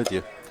 I'm with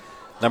you.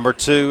 Number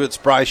 2, it's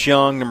Bryce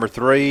Young. Number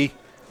 3,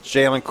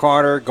 Jalen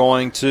Carter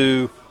going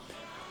to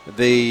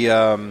the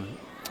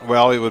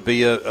it would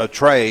be a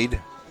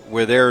trade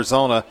with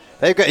Arizona.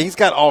 He's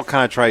got all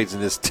kind of trades in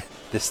this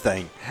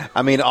thing.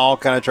 I mean, all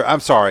kind of trades.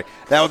 I'm sorry.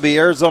 That would be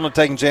Arizona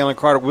taking Jalen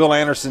Carter, Will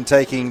Anderson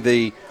taking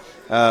the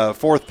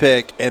 4th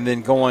pick, and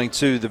then going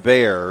to the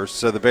Bears.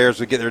 So the Bears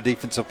would get their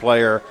defensive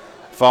player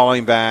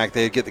falling back.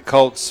 They'd get the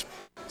Colts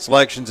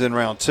selections in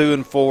round 2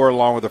 and 4,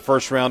 along with a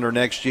first rounder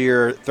next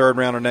year, third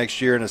rounder next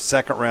year, and a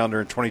second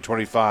rounder in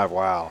 2025.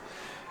 Wow.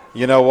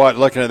 You know what?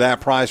 Looking at that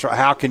price,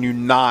 how can you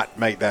not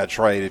make that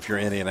trade if you're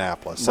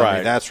Indianapolis? Right. I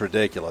mean, that's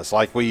ridiculous.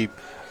 Like we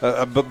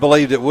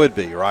believed it would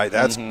be, right?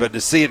 But to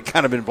see it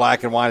kind of in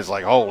black and white is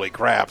like, holy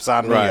crap,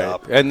 sign me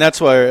up. And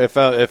that's why if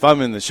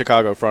I'm in the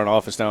Chicago front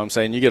office now, I'm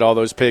saying you get all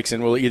those picks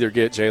and we'll either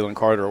get Jalen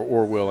Carter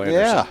or Will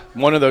Anderson. Yeah.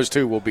 One of those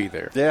two will be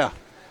there. Yeah.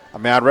 I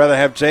mean, I'd rather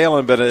have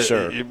Jalen, but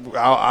Sure.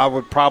 I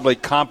would probably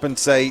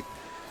compensate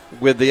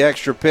with the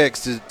extra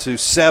picks to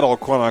settle,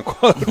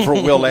 quote-unquote, for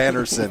Will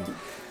Anderson.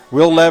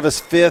 Will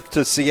Levis 5th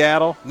to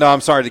Seattle. No,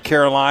 I'm sorry, to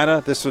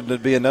Carolina. This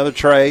would be another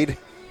trade.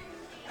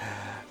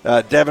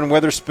 Devin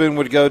Witherspoon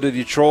would go to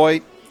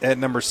Detroit at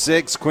number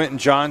 6. Quentin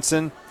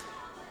Johnson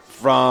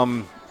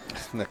from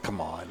 –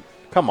 come on.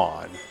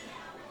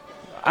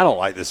 I don't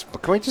like this.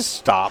 Can we just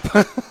stop?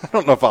 I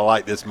don't know if I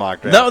like this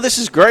mock draft. No, this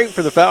is great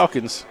for the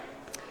Falcons.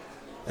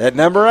 At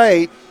number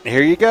 8,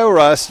 here you go,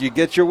 Russ. You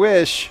get your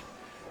wish.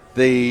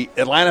 The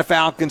Atlanta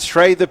Falcons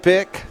trade the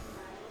pick,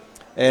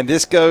 and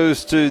this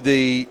goes to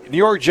the New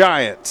York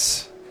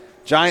Giants.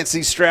 Giants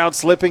see Stroud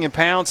slipping and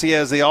pounce. He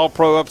has the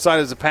all-pro upside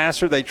as a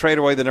passer. They trade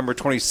away the number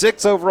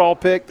 26 overall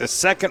pick, the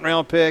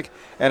second-round pick,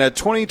 and a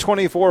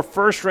 2024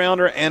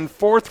 first-rounder and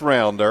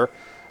fourth-rounder.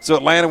 So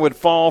Atlanta would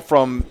fall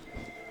from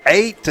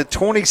 8 to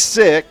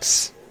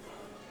 26.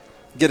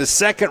 Get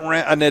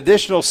an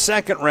additional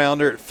second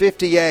rounder at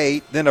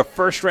 58, then a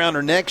first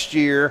rounder next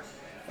year,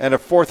 and a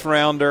fourth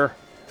rounder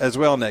as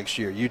well next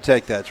year. You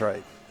take that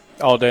trade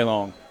all day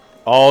long,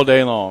 all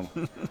day long.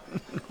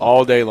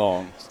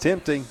 It's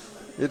tempting.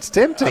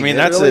 I mean,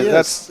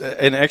 that's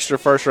an extra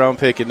first round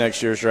pick in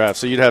next year's draft.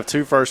 So you'd have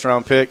 2 first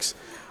round picks,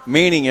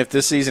 meaning if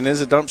this season is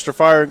a dumpster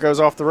fire and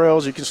goes off the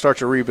rails, you can start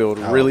your rebuild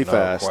really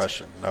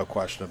fast. No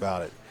question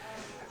about it.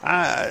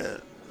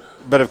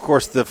 But, of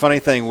course, the funny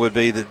thing would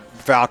be that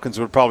Falcons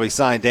would probably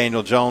sign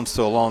Daniel Jones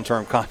to a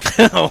long-term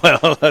contract.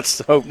 Well, let's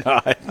hope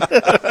not.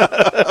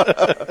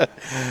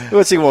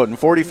 What's he wanting,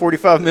 40,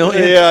 45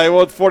 million? Yeah, he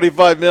wants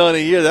 $45 million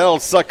a year. That'll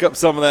suck up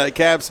some of that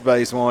cap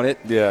space, won't it?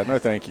 Yeah, no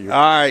thank you. All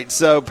right,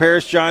 so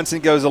Paris Johnson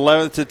goes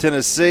 11th to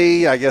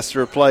Tennessee, I guess to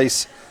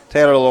replace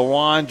Taylor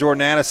Lewan.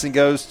 Jordan Addison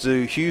goes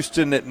to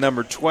Houston at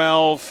number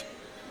 12.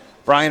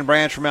 Brian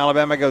Branch from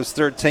Alabama goes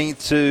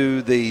 13th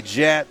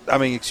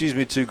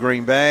to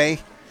Green Bay.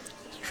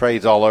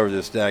 Trades all over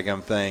this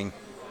daggum thing.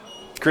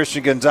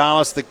 Christian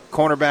Gonzalez, the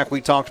cornerback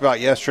we talked about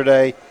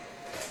yesterday,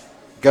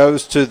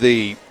 goes to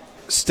the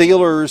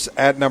Steelers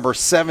at number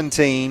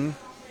 17.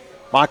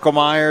 Michael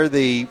Mayer,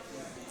 the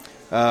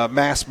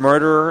mass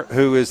murderer,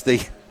 who is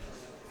the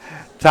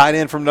tight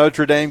end from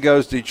Notre Dame,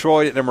 goes to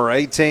Detroit at number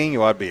 18.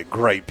 That'd be a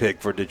great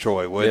pick for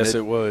Detroit, wouldn't it? Yes,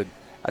 it would.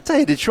 I tell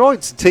you,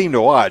 Detroit's a team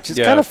to watch. It's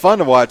kind of fun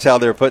to watch how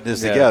they're putting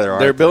this together.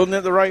 They're building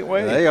it the right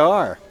way. They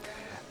are.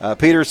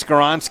 Peter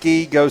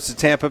Skoronski goes to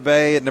Tampa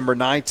Bay at number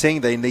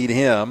 19. They need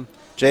him.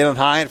 Jalen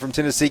Hyatt from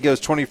Tennessee goes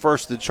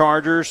 21st to the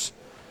Chargers.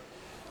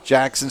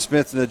 Jackson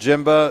Smith and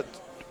Najimba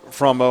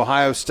from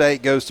Ohio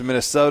State goes to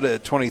Minnesota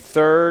at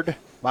 23rd.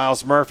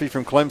 Miles Murphy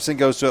from Clemson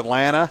goes to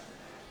Atlanta.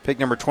 Pick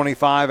number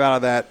 25 out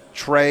of that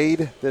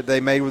trade that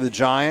they made with the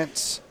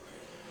Giants.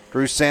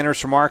 Drew Sanders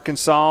from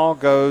Arkansas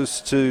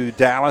goes to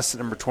Dallas at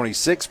number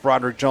 26.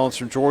 Broderick Jones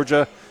from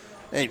Georgia.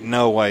 Ain't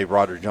no way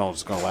Broderick Jones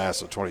is going to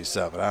last at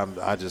 27.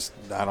 I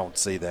don't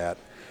see that.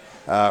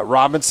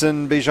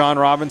 Bijan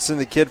Robinson,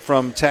 the kid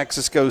from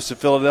Texas, goes to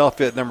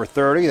Philadelphia at number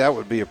 30. That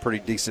would be a pretty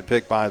decent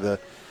pick by the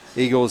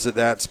Eagles at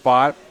that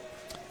spot.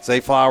 Zay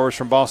Flowers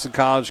from Boston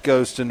College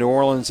goes to New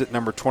Orleans at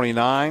number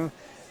 29.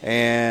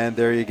 And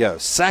there you go.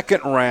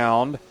 Second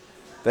round,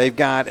 they've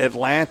got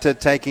Atlanta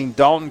taking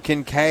Dalton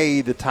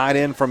Kincaid, the tight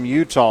end from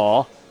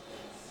Utah.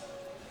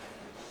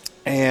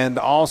 And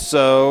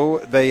also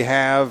they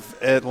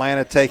have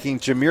Atlanta taking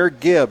Jahmyr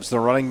Gibbs, the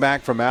running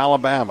back from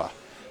Alabama,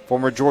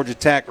 former Georgia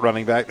Tech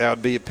running back. That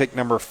would be at pick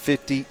number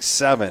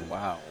 57.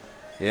 Wow.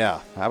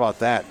 Yeah, how about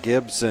that?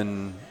 Gibbs,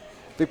 and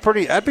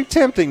that'd be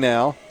tempting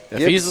now.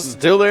 If he's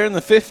still there in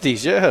the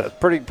 50s, yeah.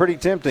 Pretty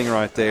tempting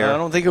right there. I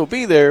don't think he'll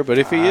be there, but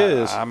if he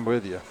is. I'm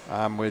with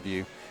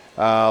you.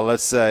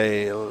 Let's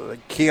say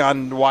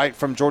Keon White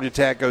from Georgia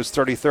Tech goes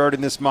 33rd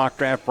in this mock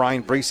draft.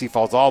 Brian Breesy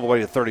falls all the way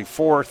to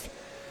 34th.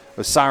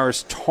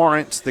 Osiris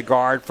Torrance, the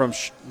guard from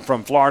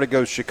Florida,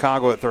 goes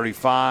Chicago at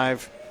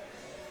 35.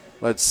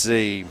 Let's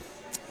see.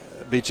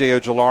 B.J.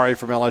 Ojolari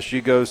from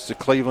LSU goes to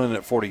Cleveland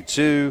at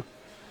 42.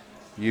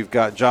 You've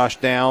got Josh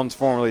Downs,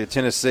 formerly of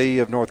Tennessee,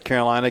 of North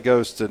Carolina,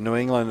 goes to New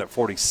England at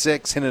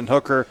 46. Hendon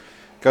Hooker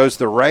goes to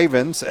the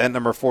Ravens at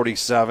number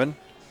 47.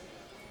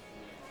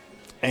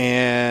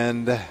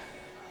 And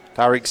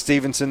Tyreek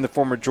Stevenson, the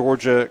former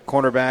Georgia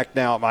cornerback,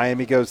 now at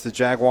Miami, goes to the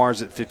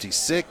Jaguars at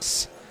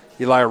 56.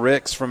 Eli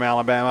Ricks from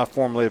Alabama,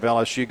 formerly of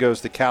LSU, goes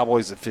to the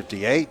Cowboys at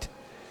 58.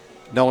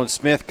 Nolan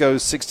Smith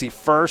goes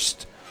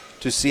 61st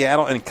to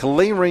Seattle. And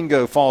Khalil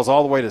Ringo falls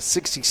all the way to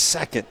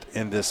 62nd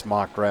in this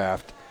mock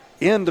draft.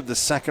 End of the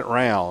second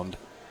round.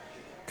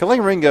 Khalil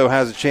Ringo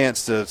has a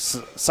chance to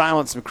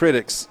silence some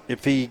critics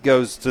if he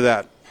goes to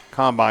that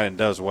combine and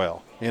does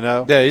well. You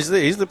know? Yeah, he's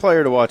the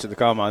player to watch at the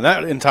combine.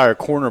 That entire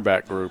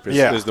cornerback group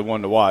is the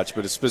one to watch,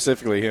 but it's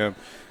specifically him.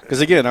 Because,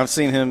 again, I've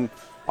seen him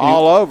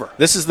all over.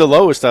 This is the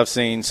lowest I've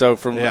seen. So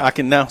I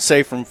can now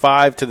say from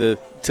 5 to the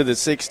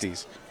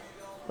 60s.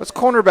 Those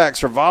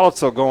cornerbacks are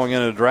volatile going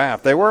into the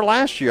draft. They were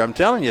last year. I'm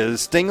telling you, the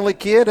Stingley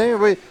kid,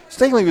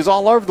 Stingley was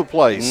all over the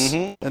place.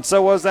 Mm-hmm. And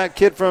so was that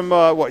kid from,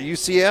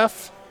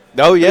 UCF?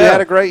 Oh, yeah. He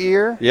had a great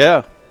year.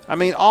 Yeah. I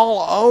mean,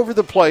 all over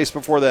the place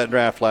before that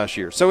draft last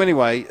year. So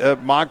anyway,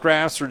 mock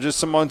drafts are just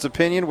someone's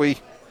opinion. We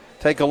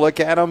take a look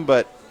at them,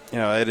 but,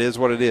 it is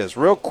what it is.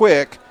 Real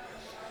quick,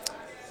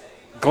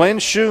 Glenn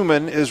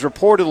Schumann is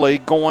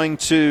reportedly going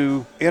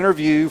to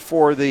interview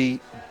for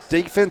the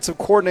defensive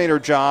coordinator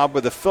job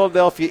with the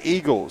Philadelphia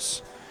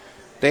Eagles.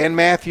 Dan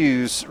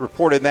Matthews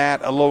reported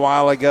that a little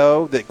while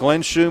ago, that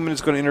Glenn Schumann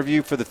is going to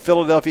interview for the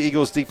Philadelphia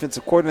Eagles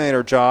defensive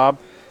coordinator job.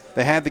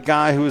 They had the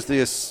guy who was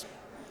the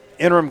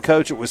interim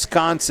coach at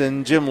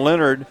Wisconsin, Jim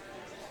Leonard.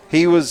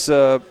 He was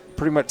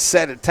pretty much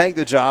set to take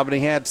the job, and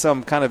he had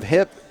some kind of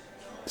hip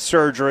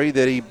surgery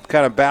that he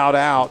kind of bowed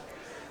out.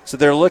 So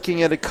they're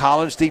looking at a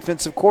college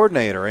defensive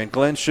coordinator, and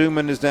Glenn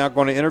Schumann is now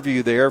going to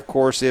interview there. Of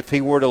course, if he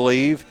were to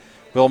leave,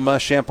 Bill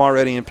Muschamp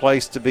already in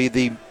place to be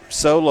the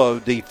solo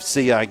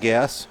DC, I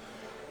guess.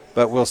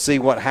 But we'll see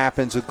what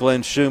happens with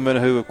Glenn Schumann,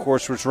 who, of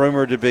course, was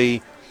rumored to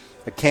be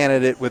a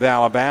candidate with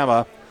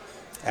Alabama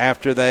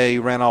after they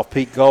ran off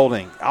Pete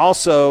Golding.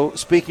 Also,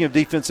 speaking of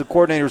defensive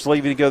coordinators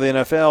leaving to go to the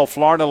NFL,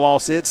 Florida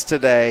lost its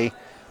today.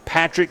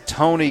 Patrick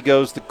Toney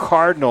goes to the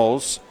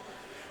Cardinals.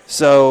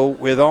 So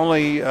with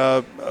only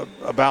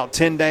about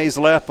 10 days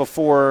left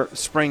before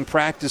spring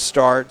practice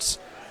starts,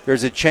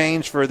 there's a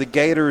change for the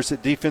Gators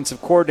at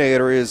defensive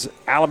coordinator. Is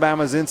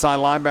Alabama's inside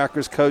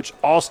linebackers coach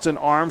Austin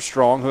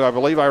Armstrong, who I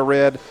believe I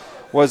read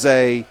was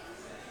a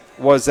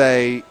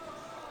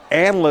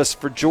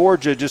analyst for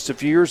Georgia just a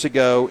few years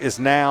ago, is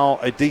now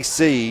a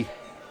DC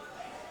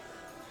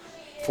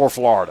for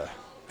Florida.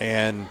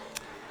 And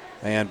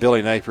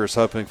Billy Napier is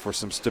hoping for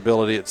some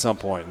stability at some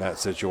point in that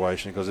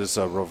situation because it's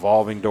a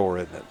revolving door,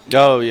 isn't it?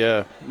 Oh,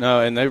 yeah. No,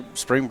 and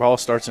spring ball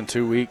starts in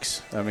 2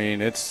 weeks. I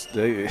mean,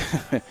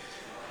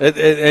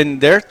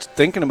 and they're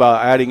thinking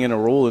about adding in a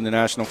rule in the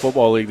National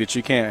Football League that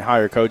you can't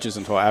hire coaches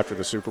until after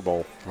the Super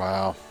Bowl.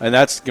 Wow. And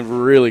that's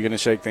really going to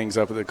shake things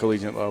up at the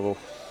collegiate level.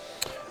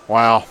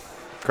 Wow.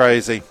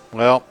 Crazy.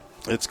 Well,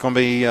 it's going to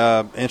be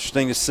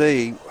interesting to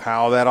see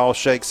how that all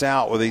shakes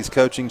out with these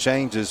coaching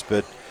changes,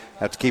 but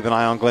have to keep an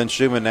eye on Glenn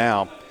Schumann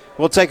now.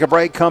 We'll take a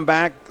break, come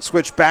back,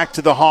 switch back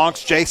to the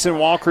Hawks. Jason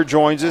Walker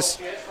joins us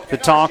to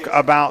talk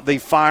about the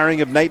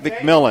firing of Nate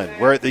McMillan.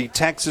 We're at the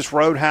Texas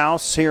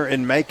Roadhouse here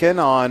in Macon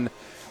on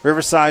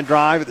Riverside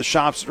Drive at the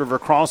Shops at River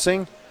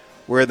Crossing,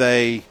 where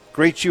they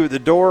greet you at the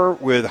door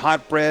with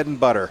hot bread and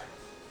butter.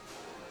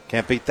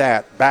 Can't beat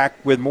that. Back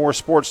with more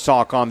sports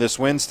talk on this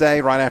Wednesday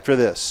right after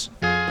this.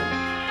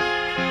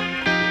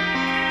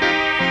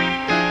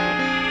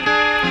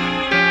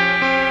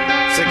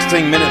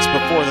 16 minutes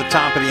before the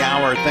top of the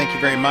hour. Thank you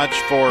very much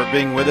for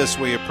being with us.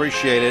 We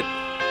appreciate it.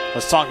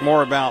 Let's talk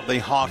more about the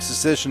Hawks'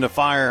 decision to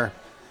fire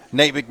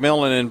Nate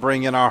McMillan and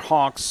bring in our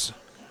Hawks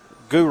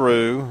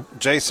guru,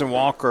 Jason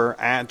Walker,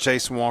 at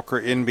Jason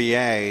Walker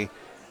NBA.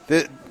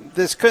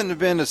 This couldn't have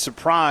been a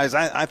surprise.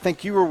 I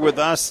think you were with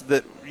us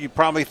that you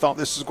probably thought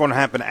this was going to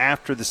happen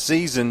after the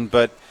season,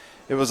 but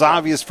it was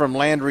obvious from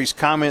Landry's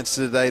comments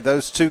today,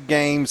 those two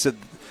games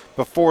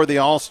before the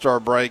All-Star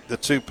break, the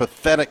two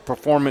pathetic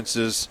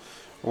performances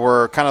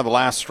were kind of the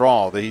last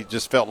straw. He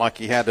just felt like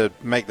he had to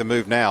make the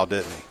move now,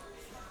 didn't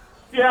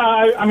he? Yeah,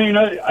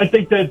 I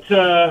think that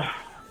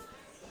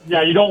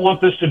you don't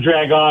want this to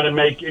drag on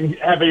and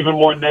have even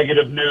more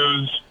negative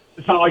news.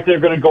 It's not like they're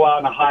going to go out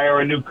and hire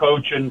a new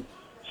coach and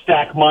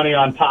stack money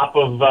on top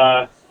of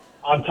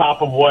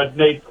what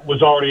Nate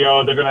was already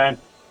owed. They're going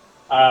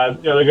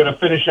to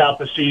finish out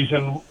the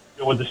season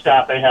with the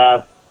staff they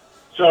have.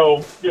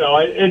 So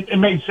it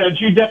made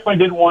sense. You definitely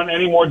didn't want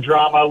any more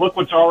drama. Look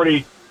what's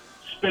already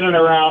spinning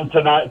around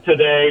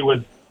today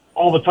with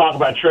all the talk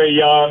about Trae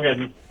Young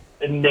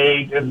and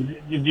Nate, and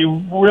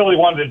you really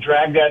wanted to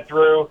drag that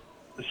through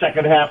the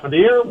second half of the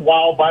year,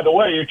 while, by the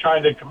way, you're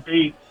trying to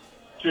compete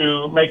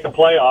to make the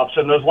playoffs.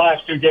 And those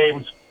last two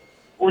games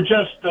were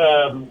just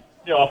a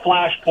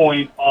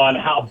flashpoint on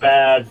how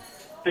bad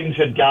things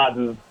had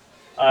gotten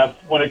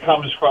when it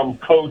comes from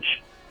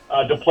coach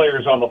to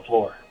players on the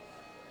floor.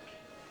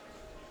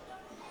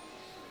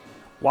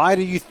 Why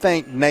do you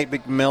think Nate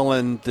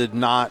McMillan did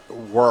not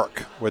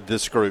work with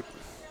this group?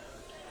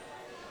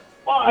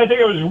 Well, I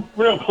think it was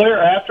real clear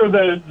after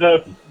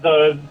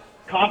the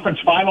conference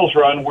finals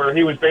run where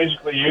he was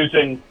basically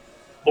using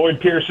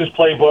Lloyd Pierce's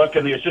playbook,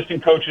 and the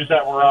assistant coaches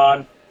that were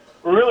on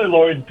were really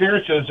Lloyd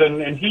Pierce's,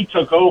 and he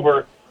took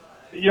over.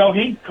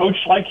 He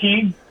coached like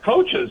he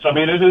coaches. I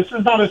mean, this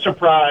is not a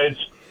surprise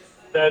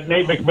that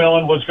Nate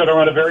McMillan was going to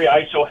run a very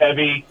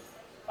ISO-heavy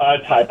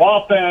type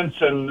offense,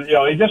 and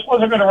he just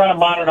wasn't going to run a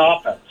modern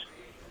offense.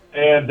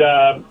 And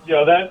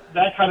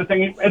that kind of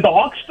thing. And the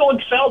Hawks still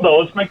excelled, though.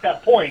 Let's make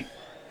that point.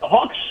 The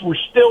Hawks were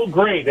still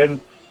great,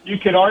 and you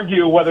could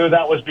argue whether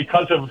that was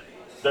because of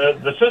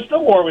the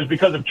system or it was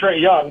because of Trae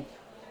Young.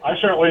 I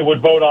certainly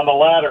would vote on the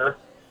latter.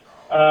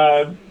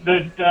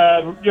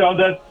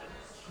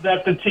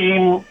 That the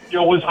team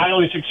was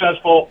highly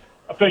successful,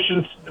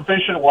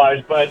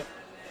 efficient-wise, but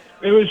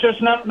it was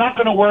just not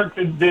going to work.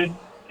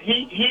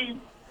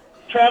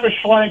 Travis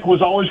Schlenk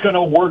was always going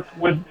to work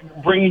with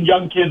bringing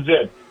young kids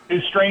in.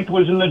 His strength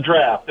was in the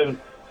draft, and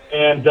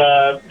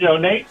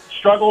Nate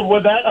struggled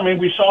with that. I mean,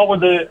 we saw with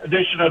the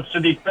addition of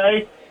Sadiq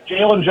Bey,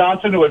 Jalen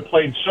Johnson, who had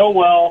played so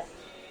well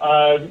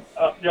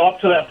up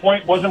to that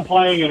point, wasn't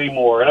playing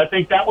anymore. And I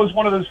think that was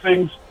one of those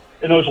things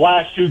in those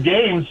last two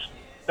games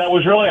that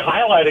was really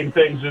highlighting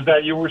things, is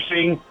that you were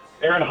seeing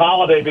Aaron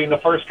Holiday being the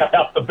first guy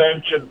off the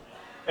bench,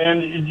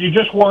 and you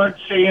just weren't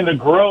seeing the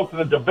growth and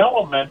the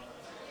development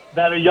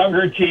that a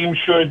younger team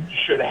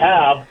should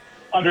have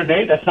under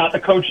Nate. That's not the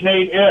coach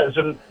Nate is.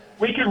 And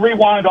we could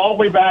rewind all the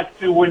way back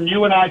to when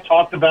you and I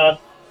talked about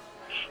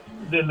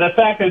the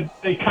fact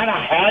that they kind of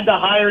had to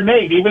hire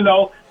Nate, even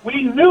though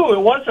we knew it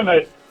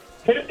wasn't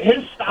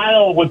his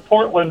style with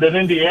Portland and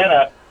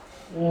Indiana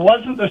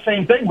wasn't the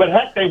same thing. But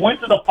heck, they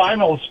went to the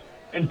finals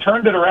and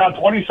turned it around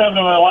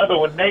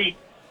 27-11 with Nate,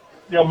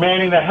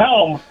 manning the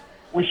helm.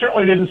 We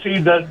certainly didn't see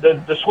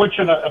the switch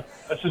in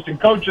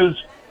assistant coaches,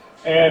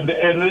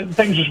 and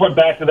things just went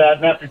back to that.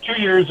 And after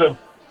 2 years of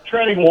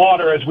treading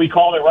water, as we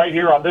call it right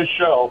here on this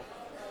show,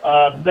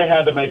 they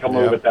had to make a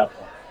move at that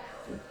point.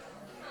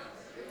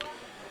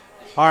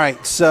 All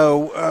right,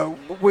 so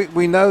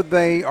we know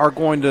they are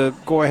going to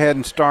go ahead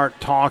and start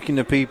talking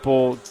to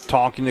people,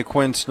 talking to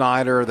Quinn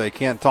Snyder. They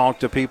can't talk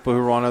to people who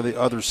are on the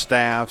other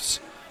staffs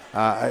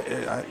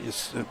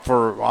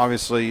for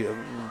obviously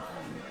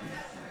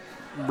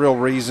real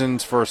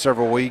reasons for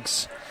several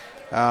weeks.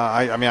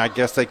 I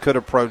guess they could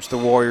approach the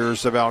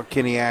Warriors about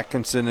Kenny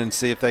Atkinson and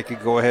see if they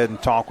could go ahead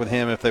and talk with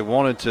him if they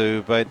wanted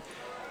to. But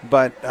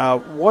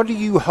what do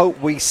you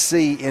hope we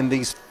see in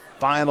these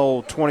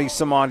final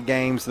 20-some-odd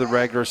games of the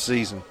regular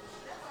season?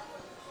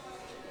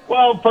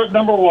 Well,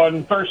 number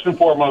one, first and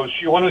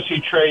foremost, you want to see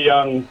Trae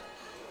Young,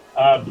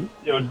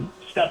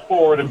 step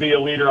forward and be a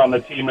leader on the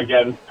team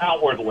again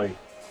outwardly.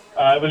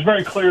 It was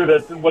very clear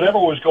that whatever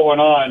was going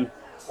on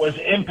was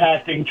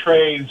impacting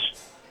Trae's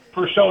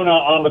persona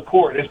on the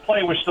court. His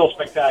play was still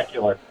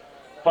spectacular.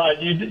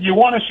 But you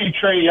want to see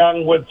Trae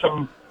Young with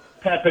some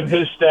pep in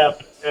his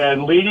step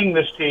and leading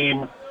this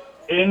team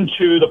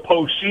into the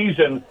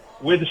postseason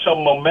with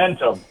some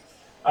momentum,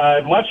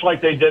 much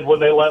like they did when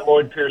they let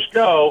Lloyd Pierce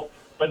go.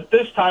 But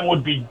this time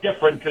would be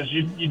different because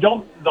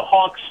the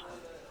Hawks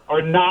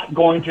are not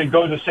going to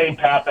go the same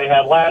path they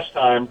had last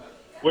time,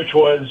 which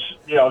was,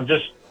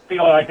 just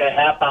feeling like they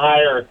have to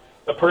hire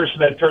the person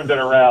that turned it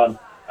around.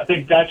 I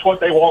think that's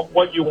what they want.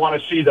 What you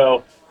want to see,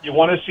 though, you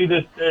want to see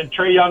that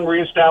Trae Young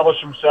reestablish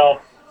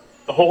himself.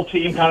 The whole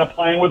team kind of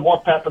playing with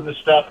more pep in the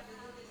step,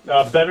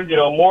 better,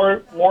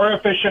 more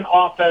efficient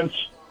offense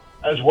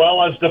as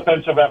well as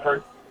defensive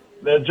effort.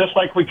 Just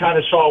like we kind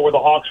of saw where the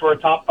Hawks were a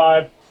top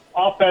 5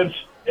 offense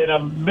in a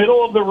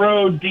middle of the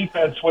road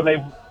defense when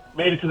they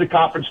made it to the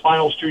conference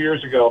finals 2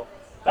 years ago.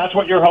 That's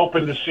what you're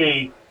hoping to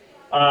see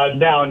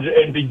now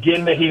and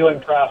begin the healing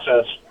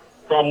process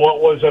from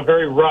what was a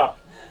very rough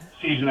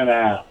season and a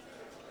half.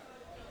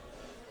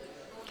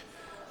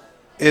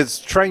 Is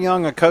Trae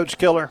Young a coach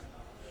killer?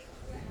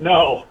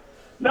 No.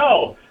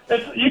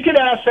 You can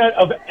ask that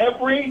of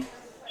every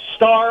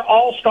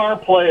all-star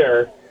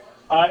player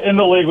in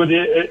the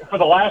league for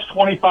the last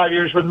 25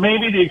 years, with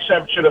maybe the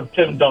exception of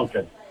Tim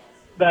Duncan,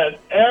 that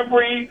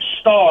every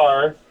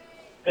star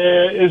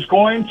is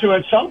going to,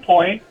 at some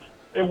point,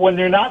 when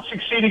they're not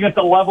succeeding at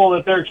the level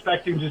that they're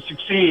expecting to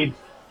succeed,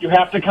 you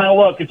have to kind of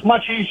look. It's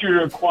much easier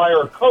to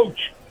acquire a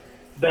coach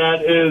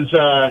that is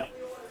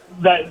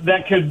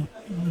that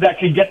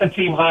could get the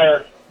team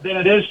higher than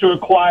it is to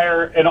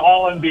acquire an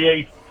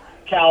All-NBA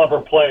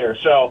caliber player.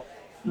 So,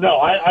 no,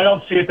 I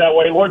don't see it that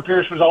way. Lloyd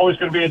Pierce was always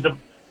going to be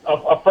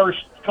a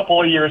first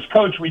couple of years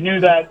coach. We knew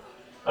that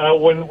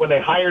when they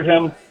hired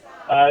him.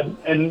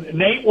 And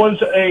Nate was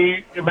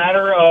a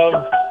matter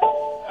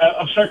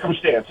of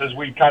circumstance, as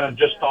we kind of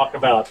just talked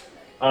about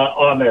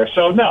on there.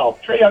 So, no,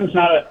 Trae Young's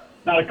not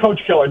a coach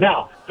killer.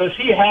 Now, does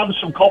he have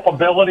some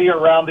culpability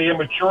around the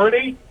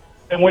immaturity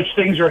in which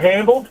things are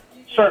handled?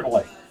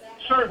 Certainly.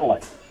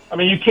 I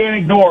mean, you can't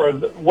ignore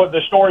what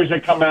the stories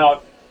that come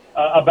out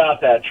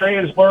about that.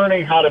 Trae is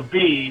learning how to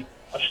be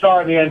a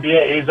star in the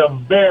NBA. He's a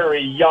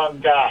very young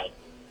guy.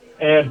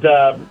 And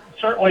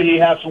certainly he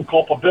has some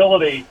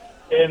culpability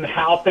in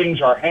how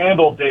things are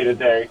handled day to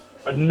day.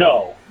 But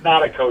no,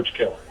 not a coach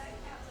killer.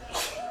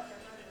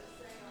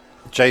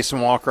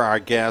 Jason Walker, our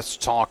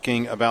guest,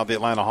 talking about the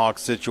Atlanta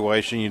Hawks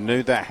situation. You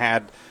knew that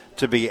had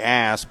to be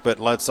asked, but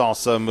let's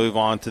also move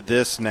on to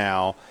this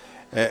now.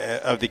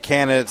 Of the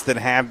candidates that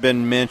have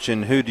been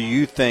mentioned, who do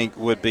you think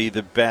would be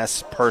the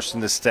best person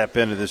to step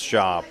into this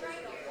job?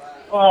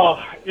 Oh,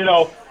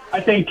 I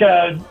think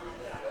I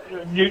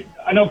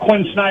know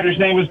Quinn Snyder's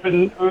name has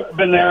been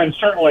there, and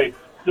certainly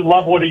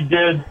love what he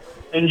did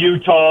in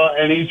Utah,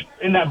 and he's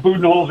in that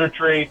Budenholzer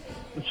tree.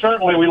 And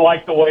certainly we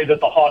like the way that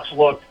the Hawks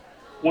looked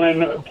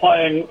when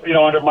playing,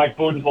 under Mike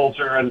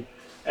Budenholzer,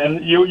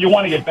 and you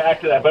want to get back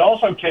to that. But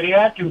also Kenny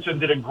Atkinson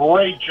did a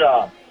great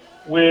job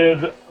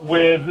with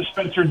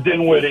Spencer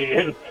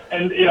Dinwiddie,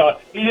 and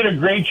he did a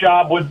great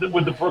job with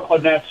the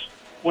Brooklyn Nets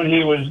when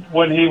he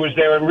was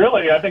there. And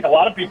really, I think a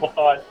lot of people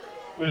thought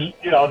was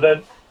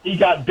that he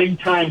got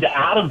big timed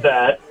out of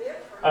that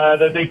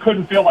they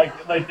couldn't feel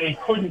like they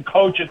couldn't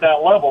coach at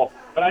that level.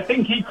 But I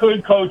think he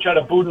could coach at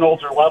a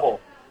Budenholzer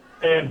level,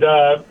 and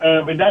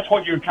I mean that's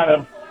what you're kind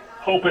of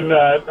hoping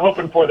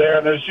for there.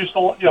 And there's just a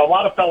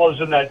lot of fellows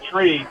in that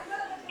tree.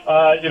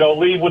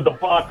 Leave with the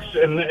Bucks,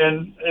 and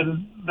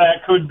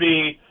that could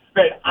be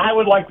great. I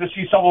would like to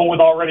see someone with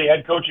already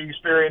head coaching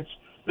experience.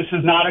 This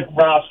is not a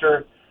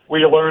roster where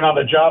you learn on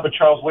the job. Of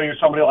Charles Lee or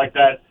somebody like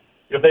that,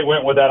 if they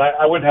went with that,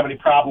 I wouldn't have any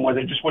problem with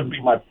it. It just wouldn't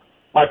be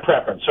my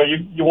preference. So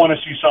you want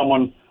to see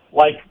someone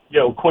like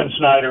Quinn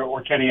Snyder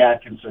or Kenny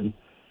Atkinson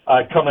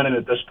coming in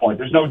at this point.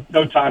 There's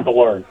no time to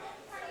learn.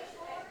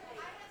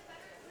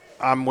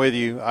 I'm with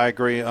you. I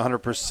agree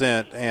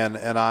 100%, and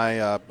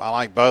I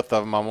like both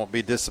of them. I won't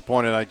be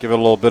disappointed. I'd give it a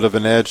little bit of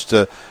an edge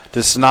to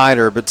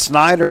Snyder. But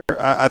Snyder,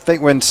 I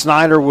think when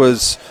Snyder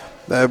was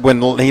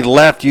when he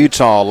left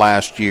Utah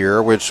last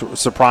year, which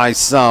surprised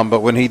some, but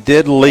when he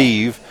did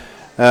leave,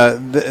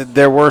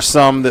 there were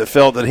some that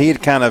felt that he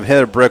had kind of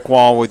hit a brick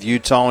wall with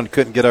Utah and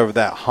couldn't get over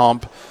that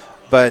hump.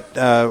 But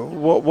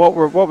what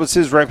was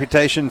his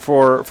reputation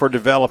for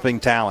developing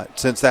talent,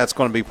 since that's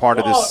going to be part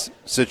of this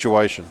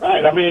situation?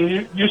 Right. I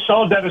mean, you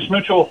saw Dennis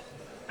Mitchell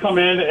come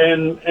in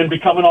and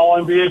become an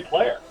All-NBA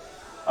player.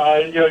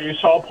 You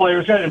saw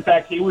players. In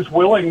fact, he was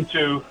willing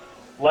to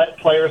let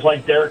players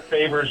like Derek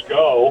Favors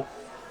go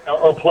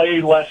or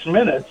play less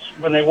minutes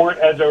when they weren't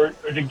or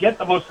to get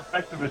the most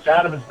effectiveness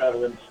out of his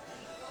veterans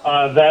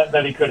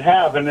that he could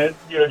have. And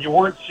you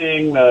weren't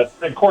seeing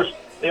of course.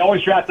 They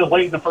always drafted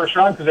late in the first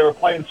round because they were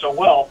playing so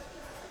well.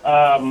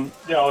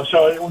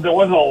 So there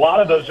wasn't a lot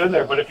of those in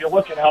there. But if you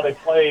look at how they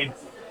played,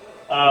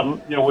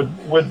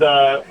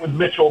 with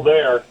Mitchell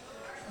there,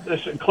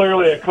 this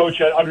clearly a coach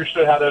that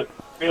understood how to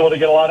be able to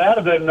get a lot out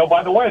of it. And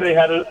by the way, they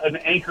had an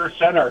anchor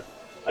center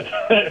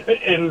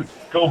in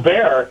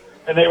Gobert,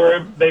 and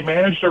they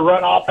managed to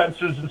run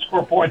offenses and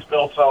score points,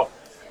 Bill. So,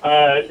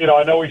 I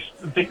know we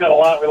think that a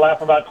lot. We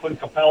laugh about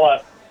Clint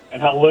Capella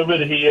and how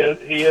limited he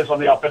is on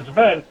the offensive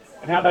end,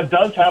 and how that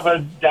does have a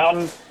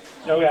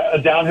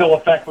downhill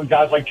effect with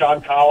guys like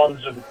John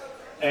Collins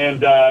and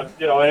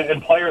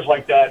players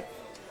like that.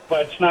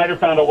 But Snyder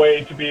found a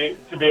way to be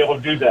able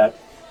to do that.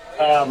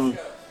 I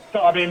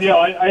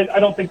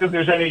don't think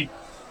that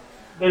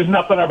there's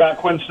nothing about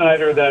Quinn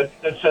Snyder that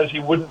says he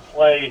wouldn't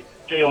play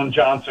Jalen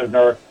Johnson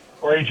or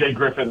A.J.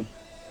 Griffin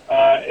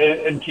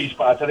in key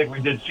spots. I think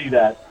we did see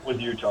that with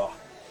Utah.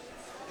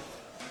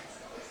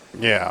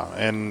 Yeah,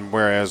 and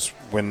whereas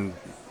when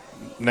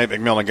Nate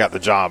McMillan got the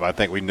job, I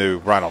think we knew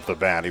right off the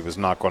bat he was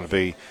not going to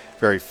be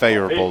very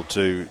favorable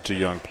to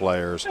young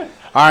players. All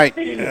right,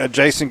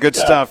 Jason, good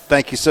stuff.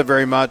 Thank you so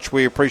very much.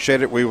 We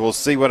appreciate it. We will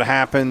see what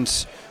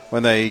happens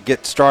when they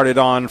get started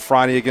on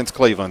Friday against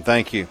Cleveland.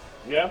 Thank you.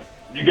 Yeah,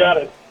 you got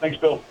it. Thanks,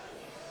 Bill.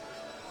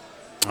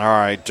 All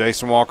right,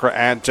 Jason Walker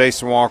at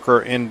Jason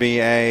Walker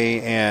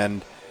NBA,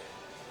 and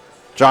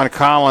John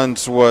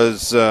Collins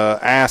was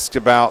asked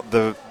about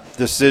the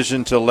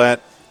decision to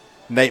let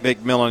Nate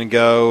McMillan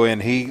go,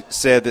 and he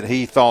said that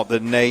he thought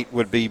that Nate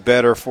would be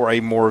better for a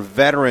more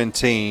veteran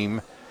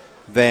team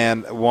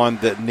than one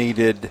that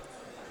needed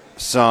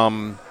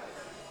some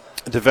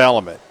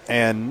development.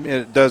 And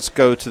it does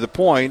go to the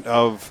point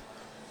of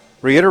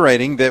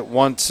reiterating that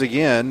once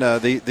again,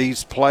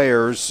 these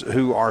players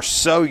who are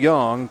so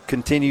young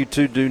continue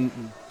to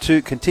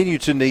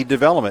need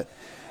development,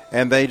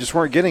 and they just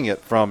weren't getting it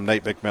from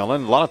Nate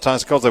McMillan. A lot of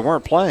times because they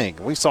weren't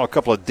playing. We saw a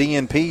couple of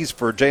DNPs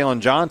for Jalen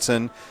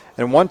Johnson,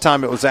 and one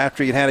time it was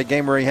after he had a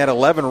game where he had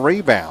 11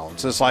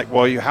 rebounds. It's like,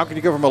 well, how can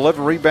you go from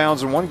 11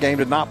 rebounds in one game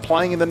to not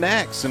playing in the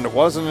next? And it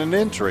wasn't an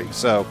injury.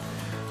 So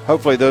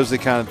hopefully those are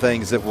the kind of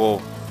things that will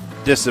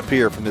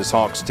disappear from this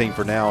Hawks team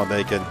for now, and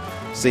they can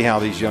see how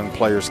these young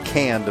players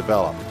can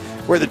develop.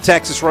 We're at the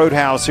Texas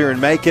Roadhouse here in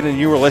Macon, and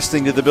you are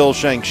listening to The Bill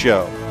Shanks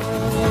Show.